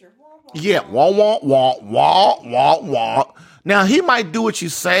Brown's teacher. Yeah, wah, wah, wah, wah, wah, wah. Now, he might do what you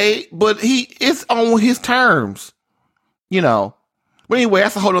say, but it's on his terms, you know. But anyway,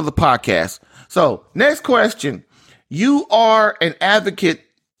 that's a whole other podcast. So, next question. You are an advocate.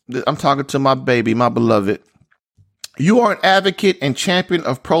 I'm talking to my baby, my beloved. You are an advocate and champion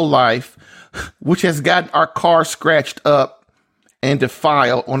of pro-life, which has gotten our car scratched up and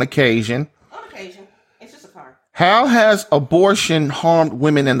defiled on occasion. On occasion. It's just a car. How has abortion harmed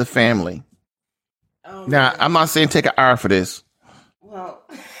women in the family? Now, I'm not saying take an hour for this. Well,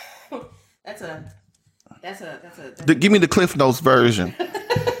 that's a give me the Cliff Notes version.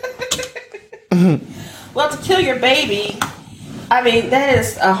 Well, to kill your baby, I mean, that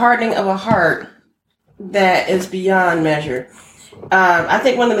is a hardening of a heart that is beyond measure. I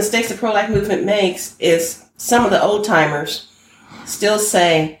think one of the mistakes the pro-life movement makes is some of the old timers still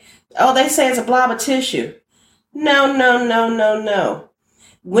say, oh, they say it's a blob of tissue. No.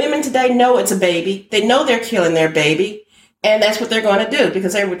 Women today know it's a baby. They know they're killing their baby. And that's what they're going to do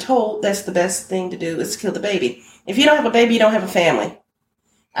because they were told that's the best thing to do is to kill the baby. If you don't have a baby, you don't have a family.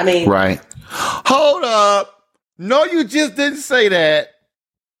 I mean. Right. Hold up. No, you just didn't say that.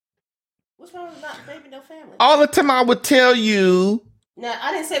 What's wrong with not baby, no family? All the time I would tell you. No,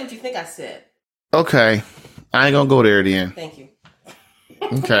 I didn't say what you think I said. Okay. I ain't going to go there then. Thank you.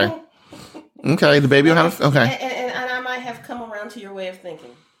 Okay. Okay. The baby will have. Okay. And I might have come around to your way of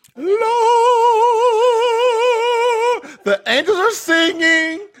thinking. Lord, the angels are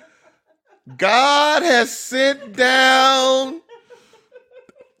singing. God has sent down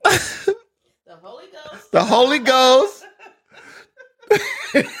the Holy Ghost. The Holy Ghost.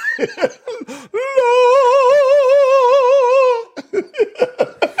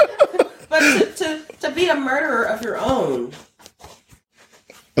 But to be a murderer of your own,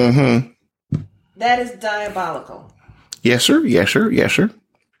 that is diabolical. Yes, sir. Yes, sir. Yes, sir.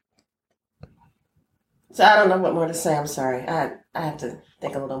 So I don't know what more to say. I'm sorry. I have to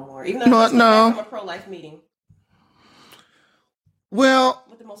think a little more. Even though no. From a pro-life meeting. Well,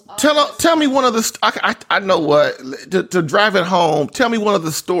 tell me one of the. I know what to drive it home. Tell me one of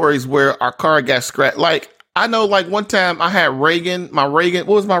the stories where our car got scratched. Like I know, like one time I had Reagan. What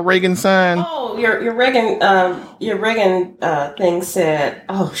was my Reagan sign? Oh, your Reagan thing said.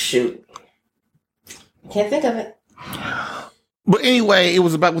 Oh shoot, can't think of it. But anyway,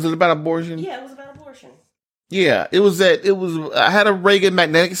 was it about abortion? Yeah, it was about abortion. Yeah, I had a Reagan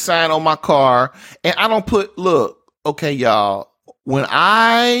magnetic sign on my car, and I don't put. Look, okay, y'all. When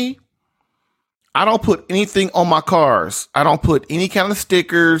I don't put anything on my cars. I don't put any kind of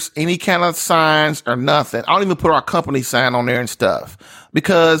stickers, any kind of signs or nothing. I don't even put our company sign on there and stuff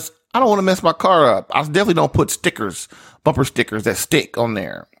because I don't want to mess my car up. I definitely don't put stickers, bumper stickers that stick on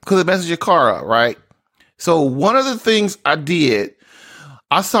there because it messes your car up, right? So one of the things I did,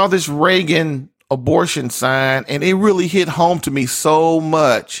 I saw this Reagan abortion sign and it really hit home to me so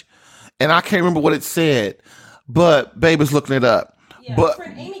much. And I can't remember what it said, but babe was looking it up. Yeah, but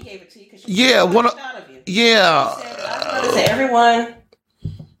friend Amy gave it to you because yeah. Said,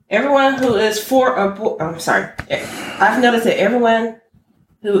 everyone who is for I'm sorry. I've noticed that everyone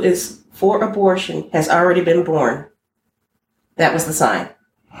who is for abortion has already been born. That was the sign.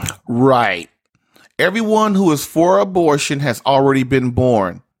 Right. Everyone who is for abortion has already been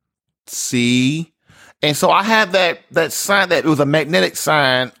born. See? And so I had that sign that it was a magnetic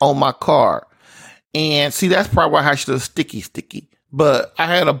sign on my car. And see, that's probably why I should have sticky. But I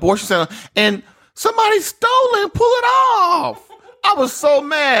had abortion sign and somebody stole it and pulled it off. I was so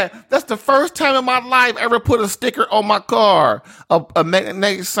mad. That's the first time in my life I ever put a sticker on my car, a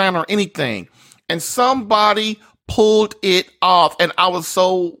magnetic sign or anything. And somebody pulled it off and I was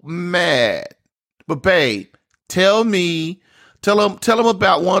so mad. But babe, tell them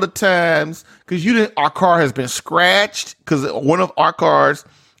about one of the times, because our car has been scratched, because one of our cars,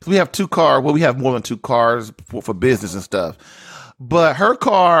 we have two cars, well, we have more than two cars for business and stuff. But her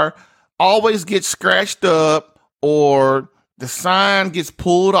car always gets scratched up, or the sign gets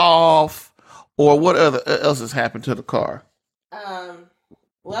pulled off, or what else has happened to the car?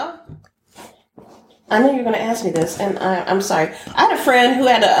 Well, I know you're going to ask me this, and I'm sorry. I had a friend who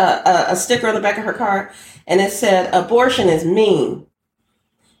had a sticker on the back of her car, and it said, "Abortion is mean."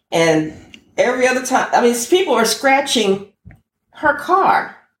 And every other time, I mean, people are scratching her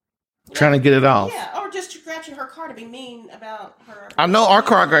car. Trying to get it off. Yeah, or just scratching her car to be mean about her. I know our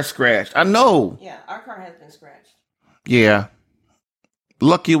car got scratched. I know. Yeah, our car has been scratched. Yeah.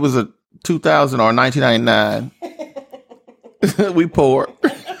 Lucky it was a 2000 or 1999. We poor.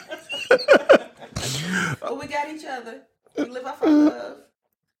 But we got each other. We live off our love.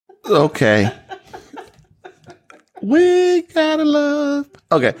 Okay. We gotta love.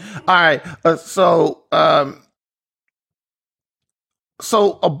 Okay. All right. So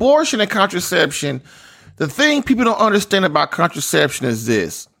abortion and contraception, the thing people don't understand about contraception is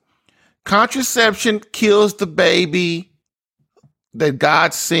this. Contraception kills the baby that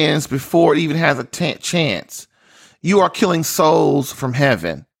God sends before it even has a chance. You are killing souls from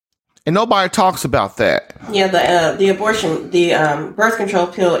heaven. And nobody talks about that. Yeah, the abortion, the birth control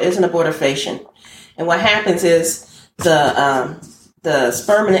pill is an abortifacient. And what happens is the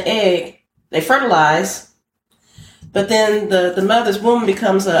sperm and the egg, they fertilize, but then the mother's womb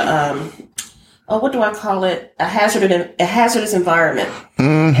becomes what do I call it? A hazardous environment.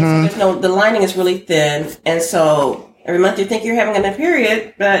 Mm-hmm. And so the lining is really thin, and so every month you think you're having a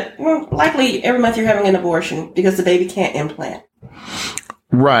period, but likely every month you're having an abortion because the baby can't implant.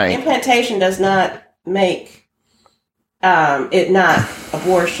 Right. Implantation does not make it not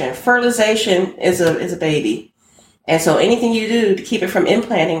abortion. Fertilization is a baby, and so anything you do to keep it from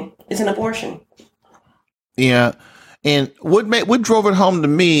implanting is an abortion. Yeah. And what drove it home to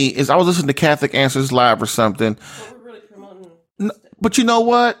me is I was listening to Catholic Answers Live or something. Well, we're really promoting. But you know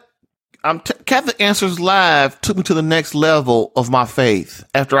what? Catholic Answers Live took me to the next level of my faith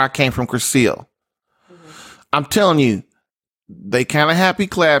after I came from Crecile. Mm-hmm. I'm telling you, they kind of happy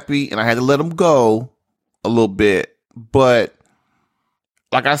clappy, and I had to let them go a little bit. But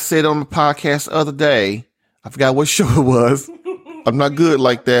like I said on the podcast the other day, I forgot what show it was. I'm not good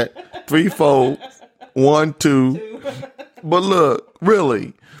like that. 3, 4, 1, 2. But look,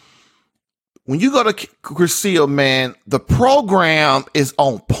 really, when you go to Crecile, man, the program is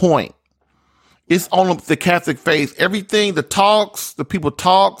on point. It's on the Catholic faith. Everything, the talks, the people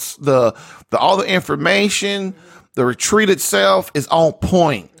talks, the all the information, the retreat itself is on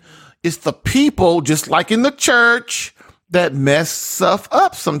point. It's the people, just like in the church, that mess stuff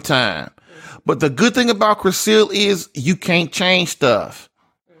up sometime. But the good thing about Crecile is you can't change stuff.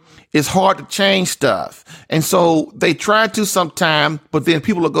 It's hard to change stuff. And so they try to sometime, but then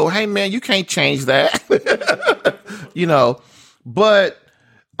people will go, hey, man, you can't change that. But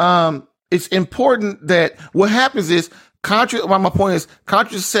it's important that what happens is, my point is,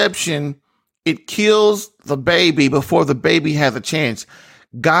 contraception, it kills the baby before the baby has a chance.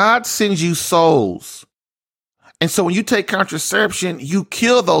 God sends you souls. And so when you take contraception, you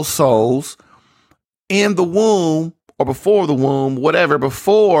kill those souls in the womb or before the womb, whatever,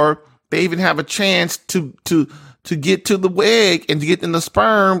 before they even have a chance to get to the egg and to get in the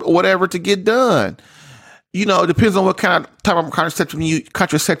sperm or whatever to get done. It depends on what type of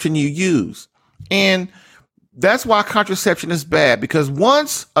contraception you use. And that's why contraception is bad, because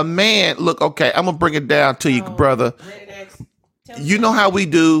once a man, look, okay, I'm going to bring it down to you, brother. You know how we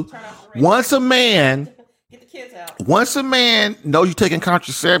do. Once a man knows you're taking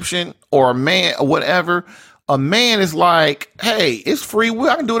contraception, or a man or whatever, a man is like, hey, it's free will.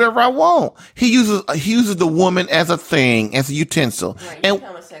 I can do whatever I want. He uses the woman as a thing, as a utensil. Right, and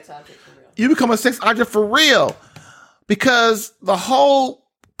become a sex object for real. You become a sex object for real. Because the whole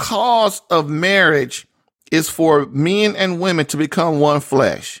cause of marriage is for men and women to become one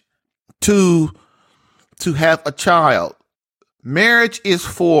flesh, to have a child. Marriage is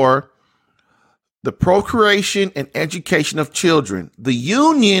for the procreation and education of children. The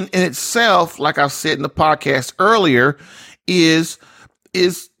union in itself, like I said in the podcast earlier, is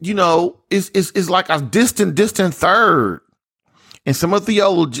like a distant third. And some of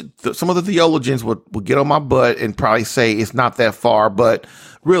the theologians would get on my butt and probably say it's not that far, but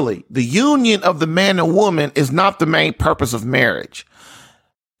really, the union of the man and woman is not the main purpose of marriage.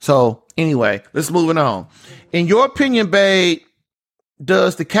 So anyway, let's move on. In your opinion, babe,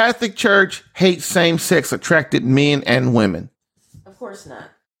 does the Catholic Church hate same-sex attracted men and women? Of course not.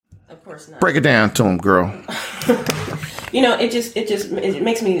 Of course not. Break it down to them, girl. It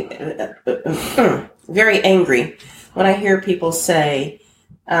makes me very angry when I hear people say,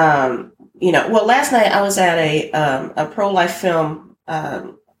 last night I was at a pro-life film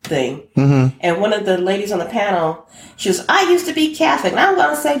thing, mm-hmm. and one of the ladies on the panel, she was, I used to be Catholic, and I'm going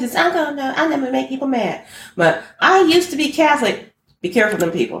to say this, I never make people mad, but I used to be Catholic. Be careful of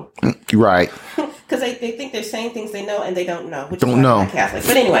them people. Right. Because they think they're saying things they know and they don't know. Which Don't is why know. they're not Catholic.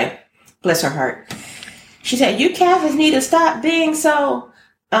 But anyway, bless her heart. She said, you Catholics need to stop being so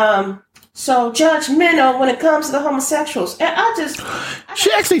judgmental when it comes to the homosexuals. And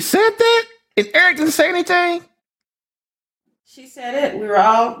She actually said that? And Eric didn't say anything? She said it. We were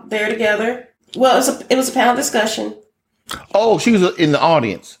all there together. Well, it was a panel discussion. Oh, she was in the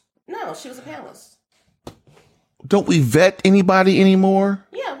audience. No, she was a panelist. Don't we vet anybody anymore?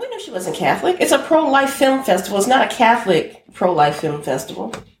 Yeah, we knew she wasn't Catholic. It's a pro-life film festival. It's not a Catholic pro-life film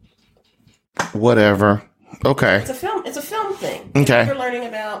festival. Whatever. Okay. It's a film thing. Okay. We're learning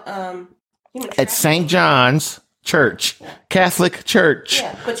about human At trafficking. St. John's Church, Catholic Church.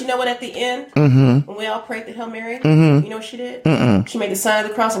 Yeah, but you know what? At the end, when we all prayed the Hail Mary, you know what she did? She made the sign of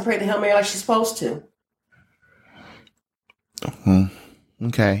the cross and prayed the Hail Mary like she's supposed to.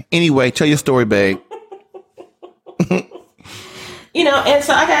 Okay. Anyway, tell your story, babe. And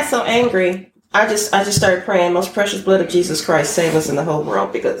so I got so angry. I just started praying, most precious blood of Jesus Christ, save us in the whole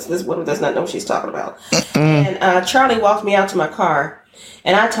world, because this woman does not know what she's talking about. And Charlie walked me out to my car,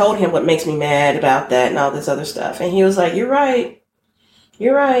 and I told him what makes me mad about that and all this other stuff. And he was like, you're right.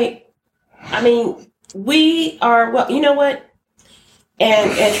 You're right. I mean, we are, well, you know what?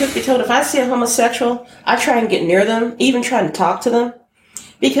 And truth be told, if I see a homosexual, I try and get near them, even trying to talk to them,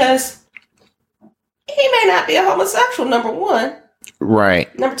 because he may not be a homosexual, number one.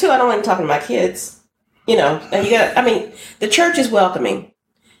 Right. Number two, I don't want him talking to my kids. And the church is welcoming.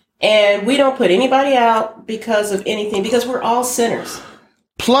 And we don't put anybody out because of anything, because we're all sinners.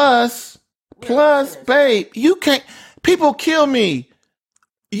 Plus, babe, you can't, people kill me.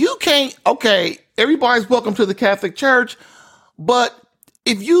 You can't, okay, everybody's welcome to the Catholic Church, but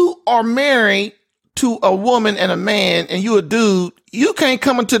if you are married to a woman and a man and you a dude, you can't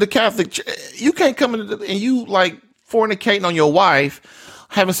come into the Catholic Church, you can't come into and you like fornicating on your wife,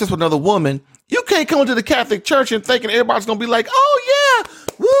 having sex with another woman. You can't come into the Catholic Church and thinking everybody's going to be like, oh yeah,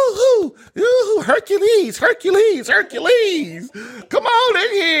 woohoo, woohoo, Hercules. Come on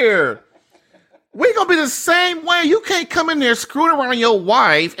in here. We're going to be the same way. You can't come in there screwing around your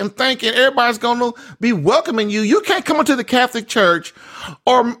wife and thinking everybody's going to be welcoming you. You can't come into the Catholic Church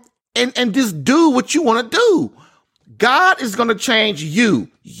and just do what you want to do. God is going to change you.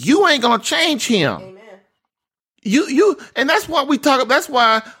 You ain't going to change him. Amen. And that's why that's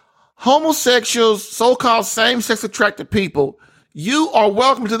why homosexuals, so-called same-sex attracted people, you are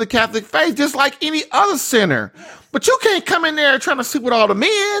welcome to the Catholic faith just like any other sinner. But you can't come in there trying to sleep with all the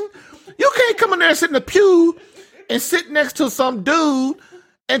men. You can't come in there and sit in the pew and sit next to some dude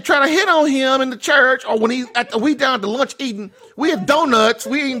and try to hit on him in the church, or when we down to lunch eating. We have donuts.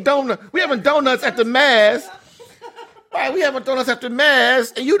 We having donuts at the mass. Right, we having donuts after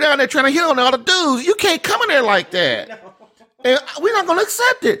mass, and you down there trying to hit on all the dudes. You can't come in there like that. No. And we're not going to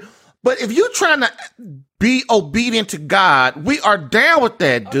accept it. But if you're trying to be obedient to God, we are down with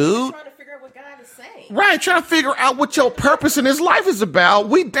that, dude. Trying to figure out what God is saying. Right, trying to figure out what your purpose in this life is about.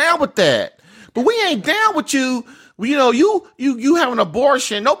 We down with that. But we ain't down with you. You have an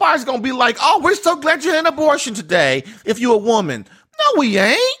abortion. Nobody's going to be like, oh, we're so glad you had an abortion today if you're a woman. No, we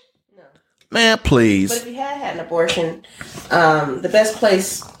ain't. No. Man, please. But if you had an abortion, the best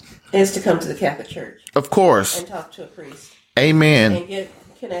place is to come to the Catholic Church. Of course. And talk to a priest. Amen. And get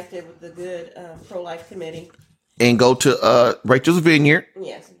connected with the good pro-life committee. And go to Rachel's Vineyard.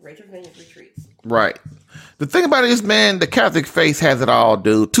 Yes, Rachel's Vineyard retreats. Right. The thing about it is, man, the Catholic faith has it all,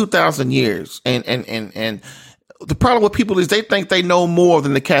 dude. 2,000 years. And the problem with people is they think they know more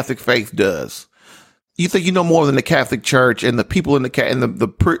than the Catholic faith does. You think you know more than the Catholic Church and the people in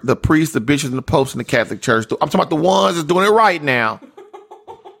the priests, the bishops, and the popes in the Catholic Church. I'm talking about the ones that's doing it right now.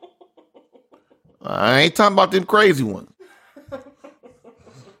 I ain't talking about them crazy ones.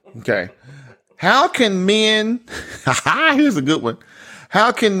 Okay. How can men, here's a good one.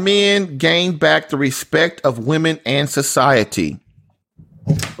 How can men gain back the respect of women and society?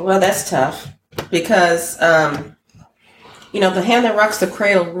 Well, that's tough because, the hand that rocks the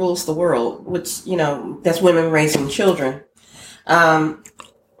cradle rules the world, which, that's women raising children.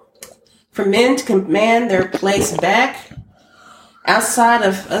 For men to command their place back outside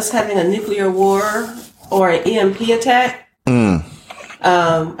of us having a nuclear war or an EMP attack,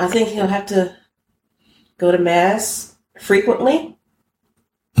 I think he'll have to go to mass frequently,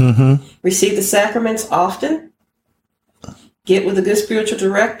 receive the sacraments often, get with a good spiritual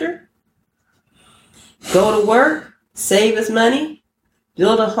director, go to work, save his money,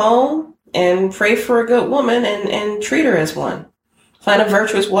 build a home, and pray for a good woman and treat her as one. Find a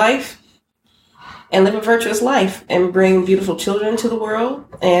virtuous wife and live a virtuous life and bring beautiful children to the world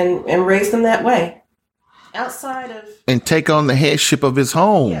and raise them that way. outside of and take on the headship of his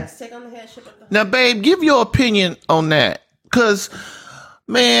home. Yes, take on the headship of the home. Now, babe, give your opinion on that, because,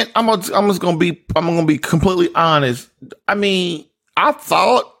 man, I'm gonna be completely honest. I mean, I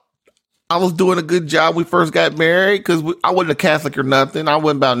thought I was doing a good job when we first got married, because I wasn't a Catholic or nothing. I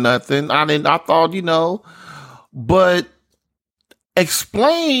wasn't about nothing. I thought, but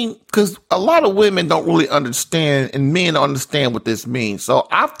explain, because a lot of women don't really understand, and men don't understand what this means. So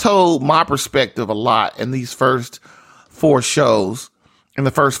I've told my perspective a lot in these first four shows,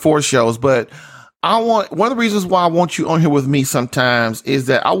 but one of the reasons why I want you on here with me sometimes is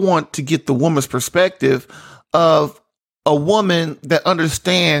that I want to get the woman's perspective of a woman that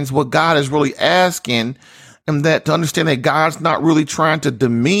understands what God is really asking, and that to understand that God's not really trying to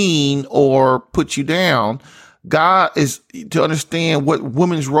demean or put you down. God is to understand what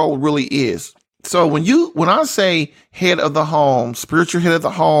women's role really is. So when I say head of the home, spiritual head of the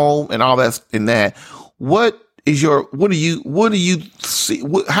home, and all that's in that, what do you see?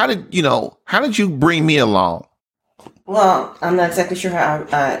 How did you bring me along? Well, I'm not exactly sure how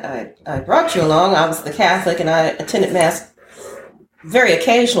I brought you along. I was the Catholic, and I attended Mass very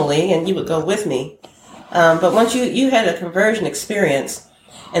occasionally, and you would go with me. But once you had a conversion experience,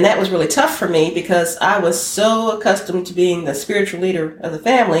 and that was really tough for me, because I was so accustomed to being the spiritual leader of the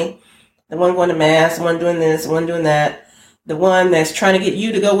family, the one going to Mass, the one doing this, the one doing that, the one that's trying to get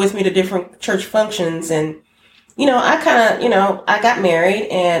you to go with me to different church functions. And, I got married,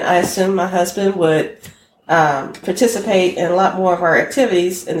 and I assumed my husband would participate in a lot more of our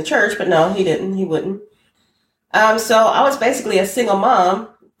activities in the church, but no, he didn't. He wouldn't. So I was basically a single mom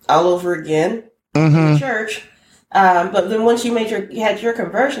all over again in the church. But then once you had your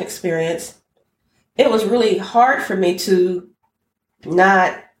conversion experience, it was really hard for me to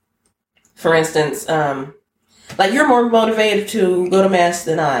not, for instance, like you're more motivated to go to Mass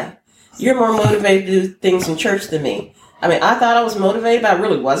than I. You're more motivated to do things in church than me. I mean, I thought I was motivated, but I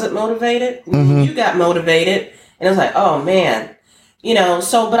really wasn't motivated. Mm-hmm. You got motivated, and it was like, oh man,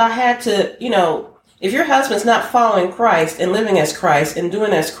 but I had to, if your husband's not following Christ and living as Christ and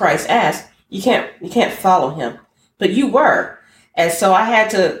doing as Christ asked, you can't follow him. But you were. And so I had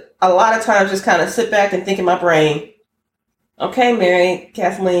to, a lot of times, just kind of sit back and think in my brain, okay, Mary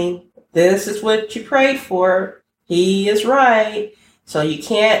Kathleen, this is what you prayed for. He is right. So you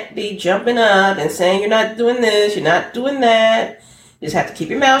can't be jumping up and saying you're not doing this, you're not doing that. You just have to keep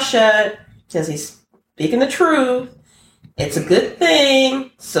your mouth shut, because he's speaking the truth. It's a good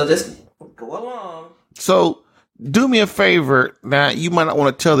thing. So just go along. So do me a favor. Now, you might not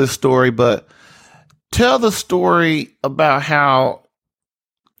want to tell this story, but tell the story about how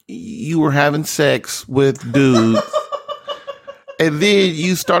you were having sex with dudes and then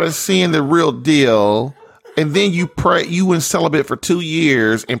you started seeing the real deal, and then you went celibate for 2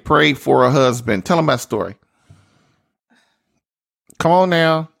 years and prayed for a husband. Tell them that story. Come on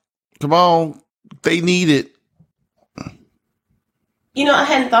now. Come on. They need it. I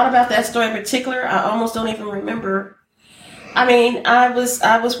hadn't thought about that story in particular. I almost don't even remember. I mean, I was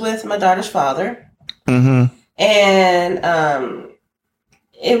with my daughter's father. Mm-hmm. And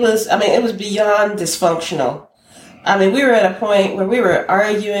it was beyond dysfunctional. I mean, we were at a point where we were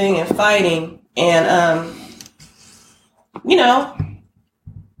arguing and fighting, and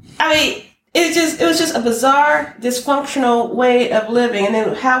it was just a bizarre, dysfunctional way of living. And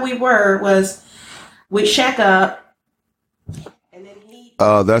then how we was we'd shack up, and then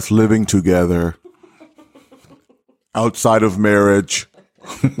that's living together outside of marriage.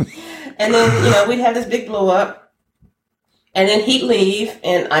 And then, we'd have this big blow up, and then he'd leave,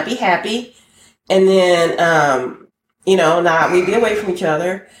 and I'd be happy. And then, now we'd be away from each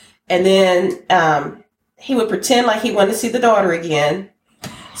other. And then he would pretend like he wanted to see the daughter again.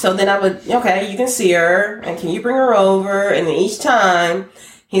 So then I would, okay, you can see her, and can you bring her over? And then each time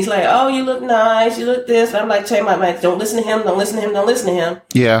he's like, oh, you look nice, you look this. And I'm like, tell him, don't listen to him, don't listen to him, don't listen to him.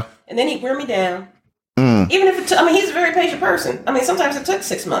 Yeah. And then he'd wear me down. Even if he's a very patient person. I mean, sometimes it took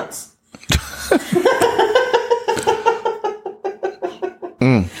 6 months.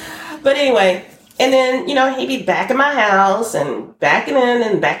 But anyway, and then, he'd be back in my house and backing in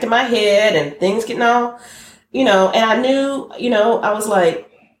and back to my head and things getting all, and I knew, I was like,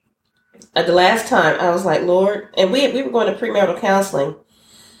 at the last time, I was like, Lord, and we were going to premarital counseling.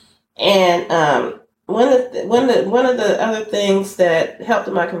 And one of the other things that helped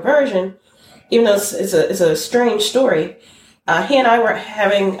in my conversion, even though it's a strange story, he and I were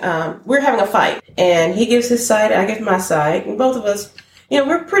having a fight, and he gives his side, I give my side, and both of us,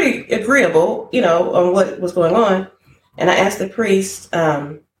 we're pretty agreeable, on what was going on. And I asked the priest,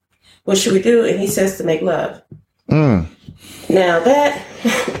 what should we do? And he says to make love. Now that,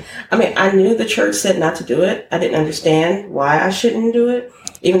 I mean, I knew the church said not to do it. I didn't understand why I shouldn't do it,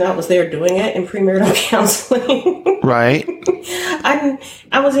 even though I was there doing it in premarital counseling. Right. I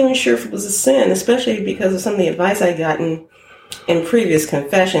wasn't even sure if it was a sin, especially because of some of the advice I'd gotten in previous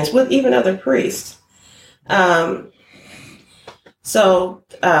confessions with even other priests. I'm kind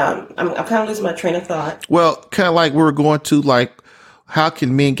of losing my train of thought. Well, kind of like we were going to, like, how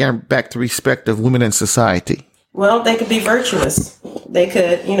can men get back the respect of women in society? Well, they could be virtuous. They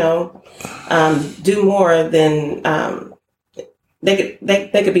could, do more than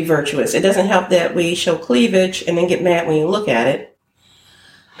they could be virtuous. It doesn't help that we show cleavage and then get mad when you look at it.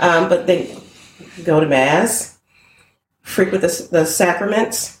 But they go to mass, frequent the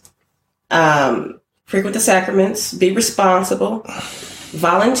sacraments, be responsible,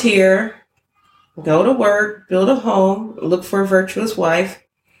 volunteer, go to work, build a home, look for a virtuous wife,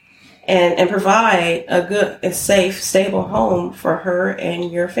 and provide a good and safe, stable home for her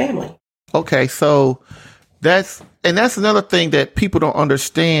and your family. Okay, so that's another thing that people don't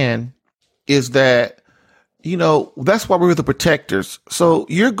understand is that, that's why we're the protectors. So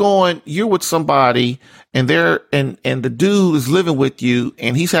you're with somebody and and the dude is living with you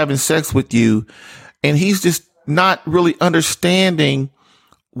and he's having sex with you and he's just not really understanding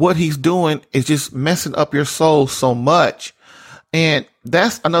what he's doing is just messing up your soul so much. And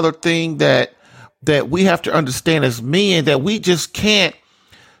that's another thing that we have to understand as men, that we just can't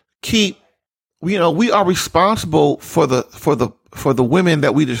keep, we are responsible for the women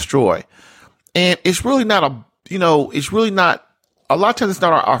that we destroy. And it's really not a lot of times it's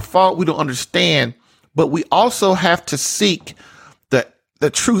not our fault. We don't understand, but we also have to seek the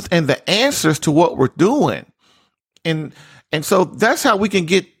truth and the answers to what we're doing. And so that's how we can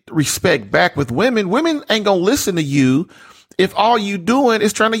get respect back with women. Women ain't going to listen to you if all you doing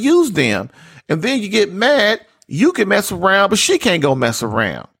is trying to use them. And then you get mad, you can mess around, but she can't go mess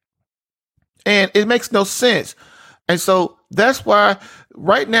around. And it makes no sense. And so that's why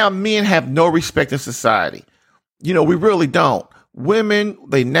right now men have no respect in society. We really don't. Women,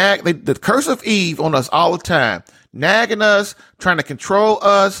 they nag, the curse of Eve on us all the time, nagging us, trying to control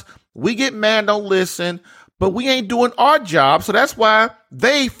us. We get mad, don't listen, but we ain't doing our job. So that's why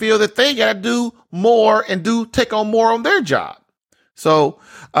they feel that they got to do more and take on more on their job. So,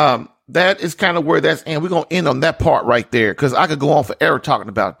 that is kind of where and we're going to end on that part right there, because I could go on forever talking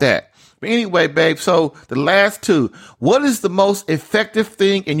about that. But anyway, babe, so the last two, what is the most effective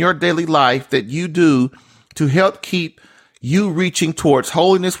thing in your daily life that you do to help keep you reaching towards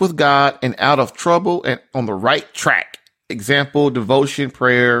holiness with God and out of trouble and on the right track? Example, devotion,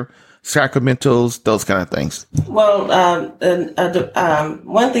 prayer, sacramentals, those kind of things. Well,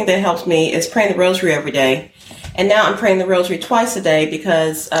 one thing that helps me is praying the rosary every day. And now I'm praying the rosary twice a day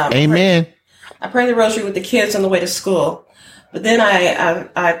because Amen. I pray the rosary with the kids on the way to school. But then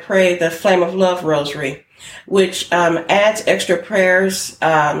I pray the Flame of Love rosary, which adds extra prayers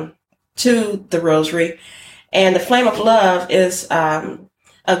to the rosary. And the Flame of Love is a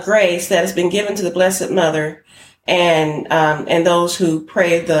grace that has been given to the Blessed Mother and those who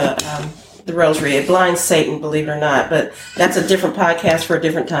pray the rosary. It blinds Satan, believe it or not. But that's a different podcast for a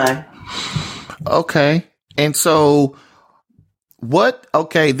different time. Okay. And so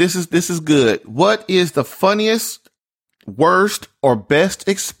this is good. What is the funniest, worst, or best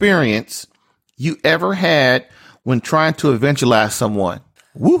experience you ever had when trying to evangelize someone?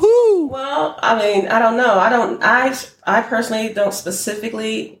 Woohoo! Well, I mean, I don't know. I personally don't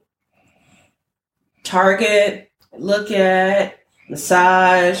specifically target, look at,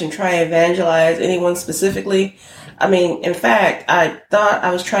 massage, and try to evangelize anyone specifically. I mean, in fact, I thought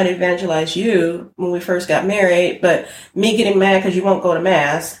I was trying to evangelize you when we first got married, but me getting mad because you won't go to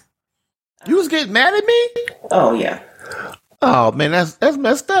mass. You was getting mad at me? Oh, yeah. Oh, man, that's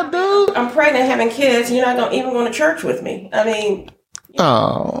messed up, dude. I'm pregnant, having kids, and you're not even going to church with me. I mean...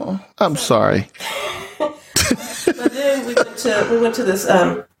 Oh, I'm sorry. But then we went to this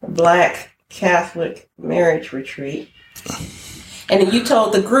Black Catholic marriage retreat, and then you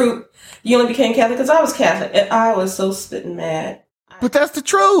told the group you only became Catholic because I was Catholic, and I was so spitting mad. But that's the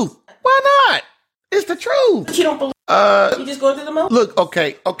truth. Why not? It's the truth. But you don't believe. You just going through the motions. Look,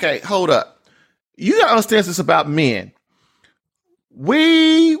 okay, hold up. You gotta understand this about men.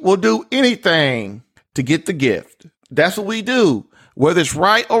 We will do anything to get the gift. That's what we do. Whether it's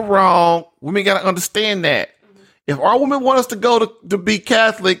right or wrong, women got to understand that. Mm-hmm. If our women want us to go to be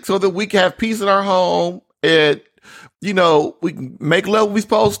Catholic so that we can have peace in our home and, we can make love when we're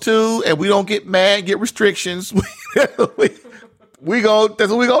supposed to and we don't get mad, get restrictions, that's what we going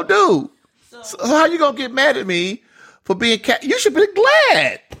to do. So how you going to get mad at me for being Catholic? You should be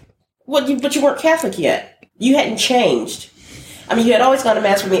glad. Well, but you weren't Catholic yet. You hadn't changed. I mean, you had always gone to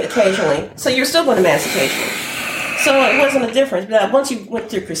mass with me occasionally, so you're still going to mass occasionally. So it wasn't a difference. But once you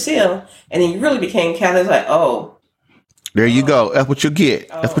went through Crecile, and then you really became Catholic, it's like, oh. There you go. That's what you get.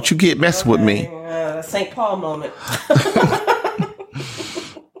 That's what you get messing with me. St. Paul moment.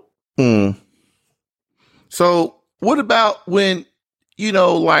 So what about when,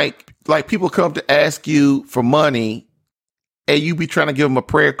 like people come to ask you for money and you be trying to give them a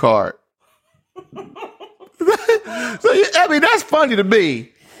prayer card? That's funny to me.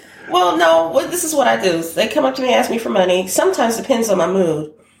 Well, no, this is what I do. They come up to me and ask me for money. Sometimes it depends on my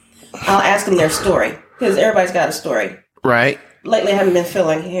mood. I'll ask them their story because everybody's got a story. Right. Lately, I haven't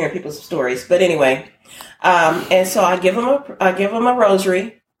been hearing people's stories, but anyway. And so I give them a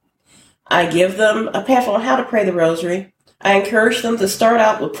rosary. I give them a pamphlet on how to pray the rosary. I encourage them to start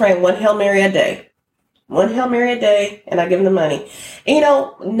out with praying one Hail Mary a day. One Hail Mary a day, and I give them the money. And,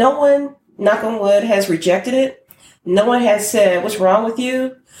 no one, knock on wood, has rejected it. No one has said, what's wrong with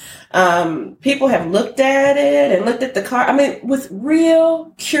you? People have looked at it and looked at the card. I mean, with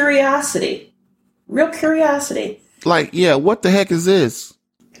real curiosity. Like, yeah, what the heck is this?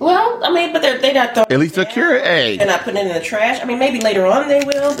 Well, I mean, but they're not throwing. At least they're curious. Hey. They're not putting it in the trash. I mean, maybe later on they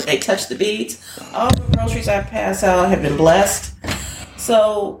will, but they touch the beads. All the groceries I pass out have been blessed.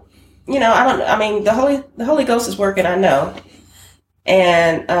 So, the Holy Ghost is working, I know.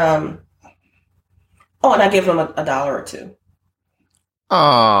 And, and I give them $1 or $2.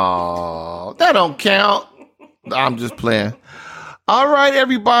 Oh, that don't count. I'm just playing. All right,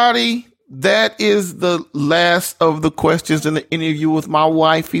 everybody. That is the last of the questions in the interview with my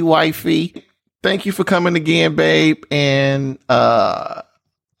wifey. Thank you for coming again, babe. And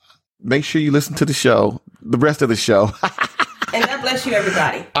make sure you listen to the rest of the show. And God bless you,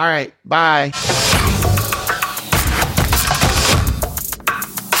 everybody. All right. Bye.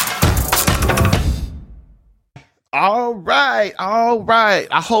 All right.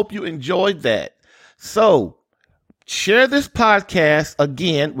 I hope you enjoyed that. So, share this podcast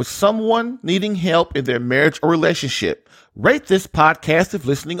again with someone needing help in their marriage or relationship. Rate this podcast if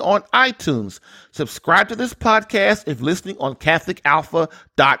listening on iTunes. Subscribe to this podcast if listening on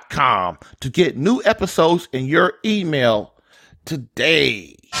CatholicAlpha.com to get new episodes in your email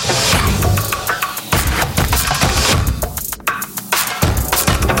today.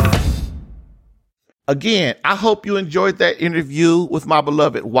 Again, I hope you enjoyed that interview with my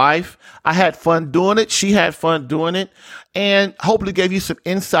beloved wife. I had fun doing it. She had fun doing it, and hopefully gave you some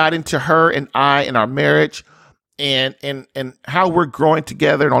insight into her and I and our marriage and how we're growing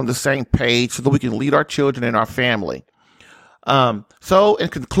together and on the same page so that we can lead our children and our family. So in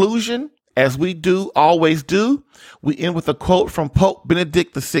conclusion, as we always do, we end with a quote from Pope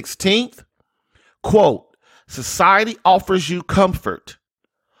Benedict XVI. Quote, "Society offers you comfort,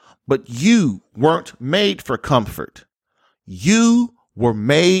 but you weren't made for comfort. You were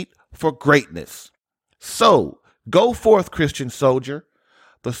made for greatness. So go forth, Christian soldier.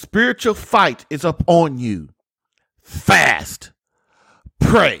 The spiritual fight is up on you. Fast,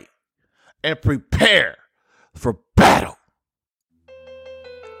 pray, and prepare for battle."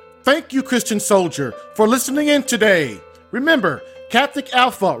 Thank you, Christian soldier, for listening in today. Remember, Catholic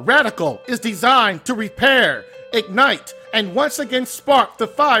Alpha Radical is designed to repair, ignite, and once again spark the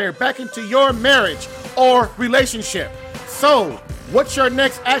fire back into your marriage or relationship. So, what's your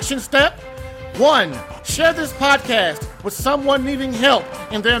next action step? 1. Share this podcast with someone needing help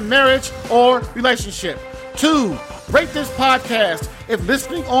in their marriage or relationship. 2. Rate this podcast if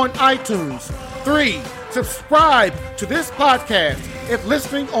listening on iTunes. 3. Subscribe to this podcast if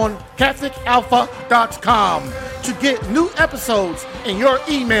listening on CatholicAlpha.com to get new episodes in your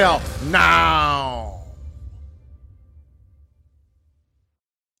email now.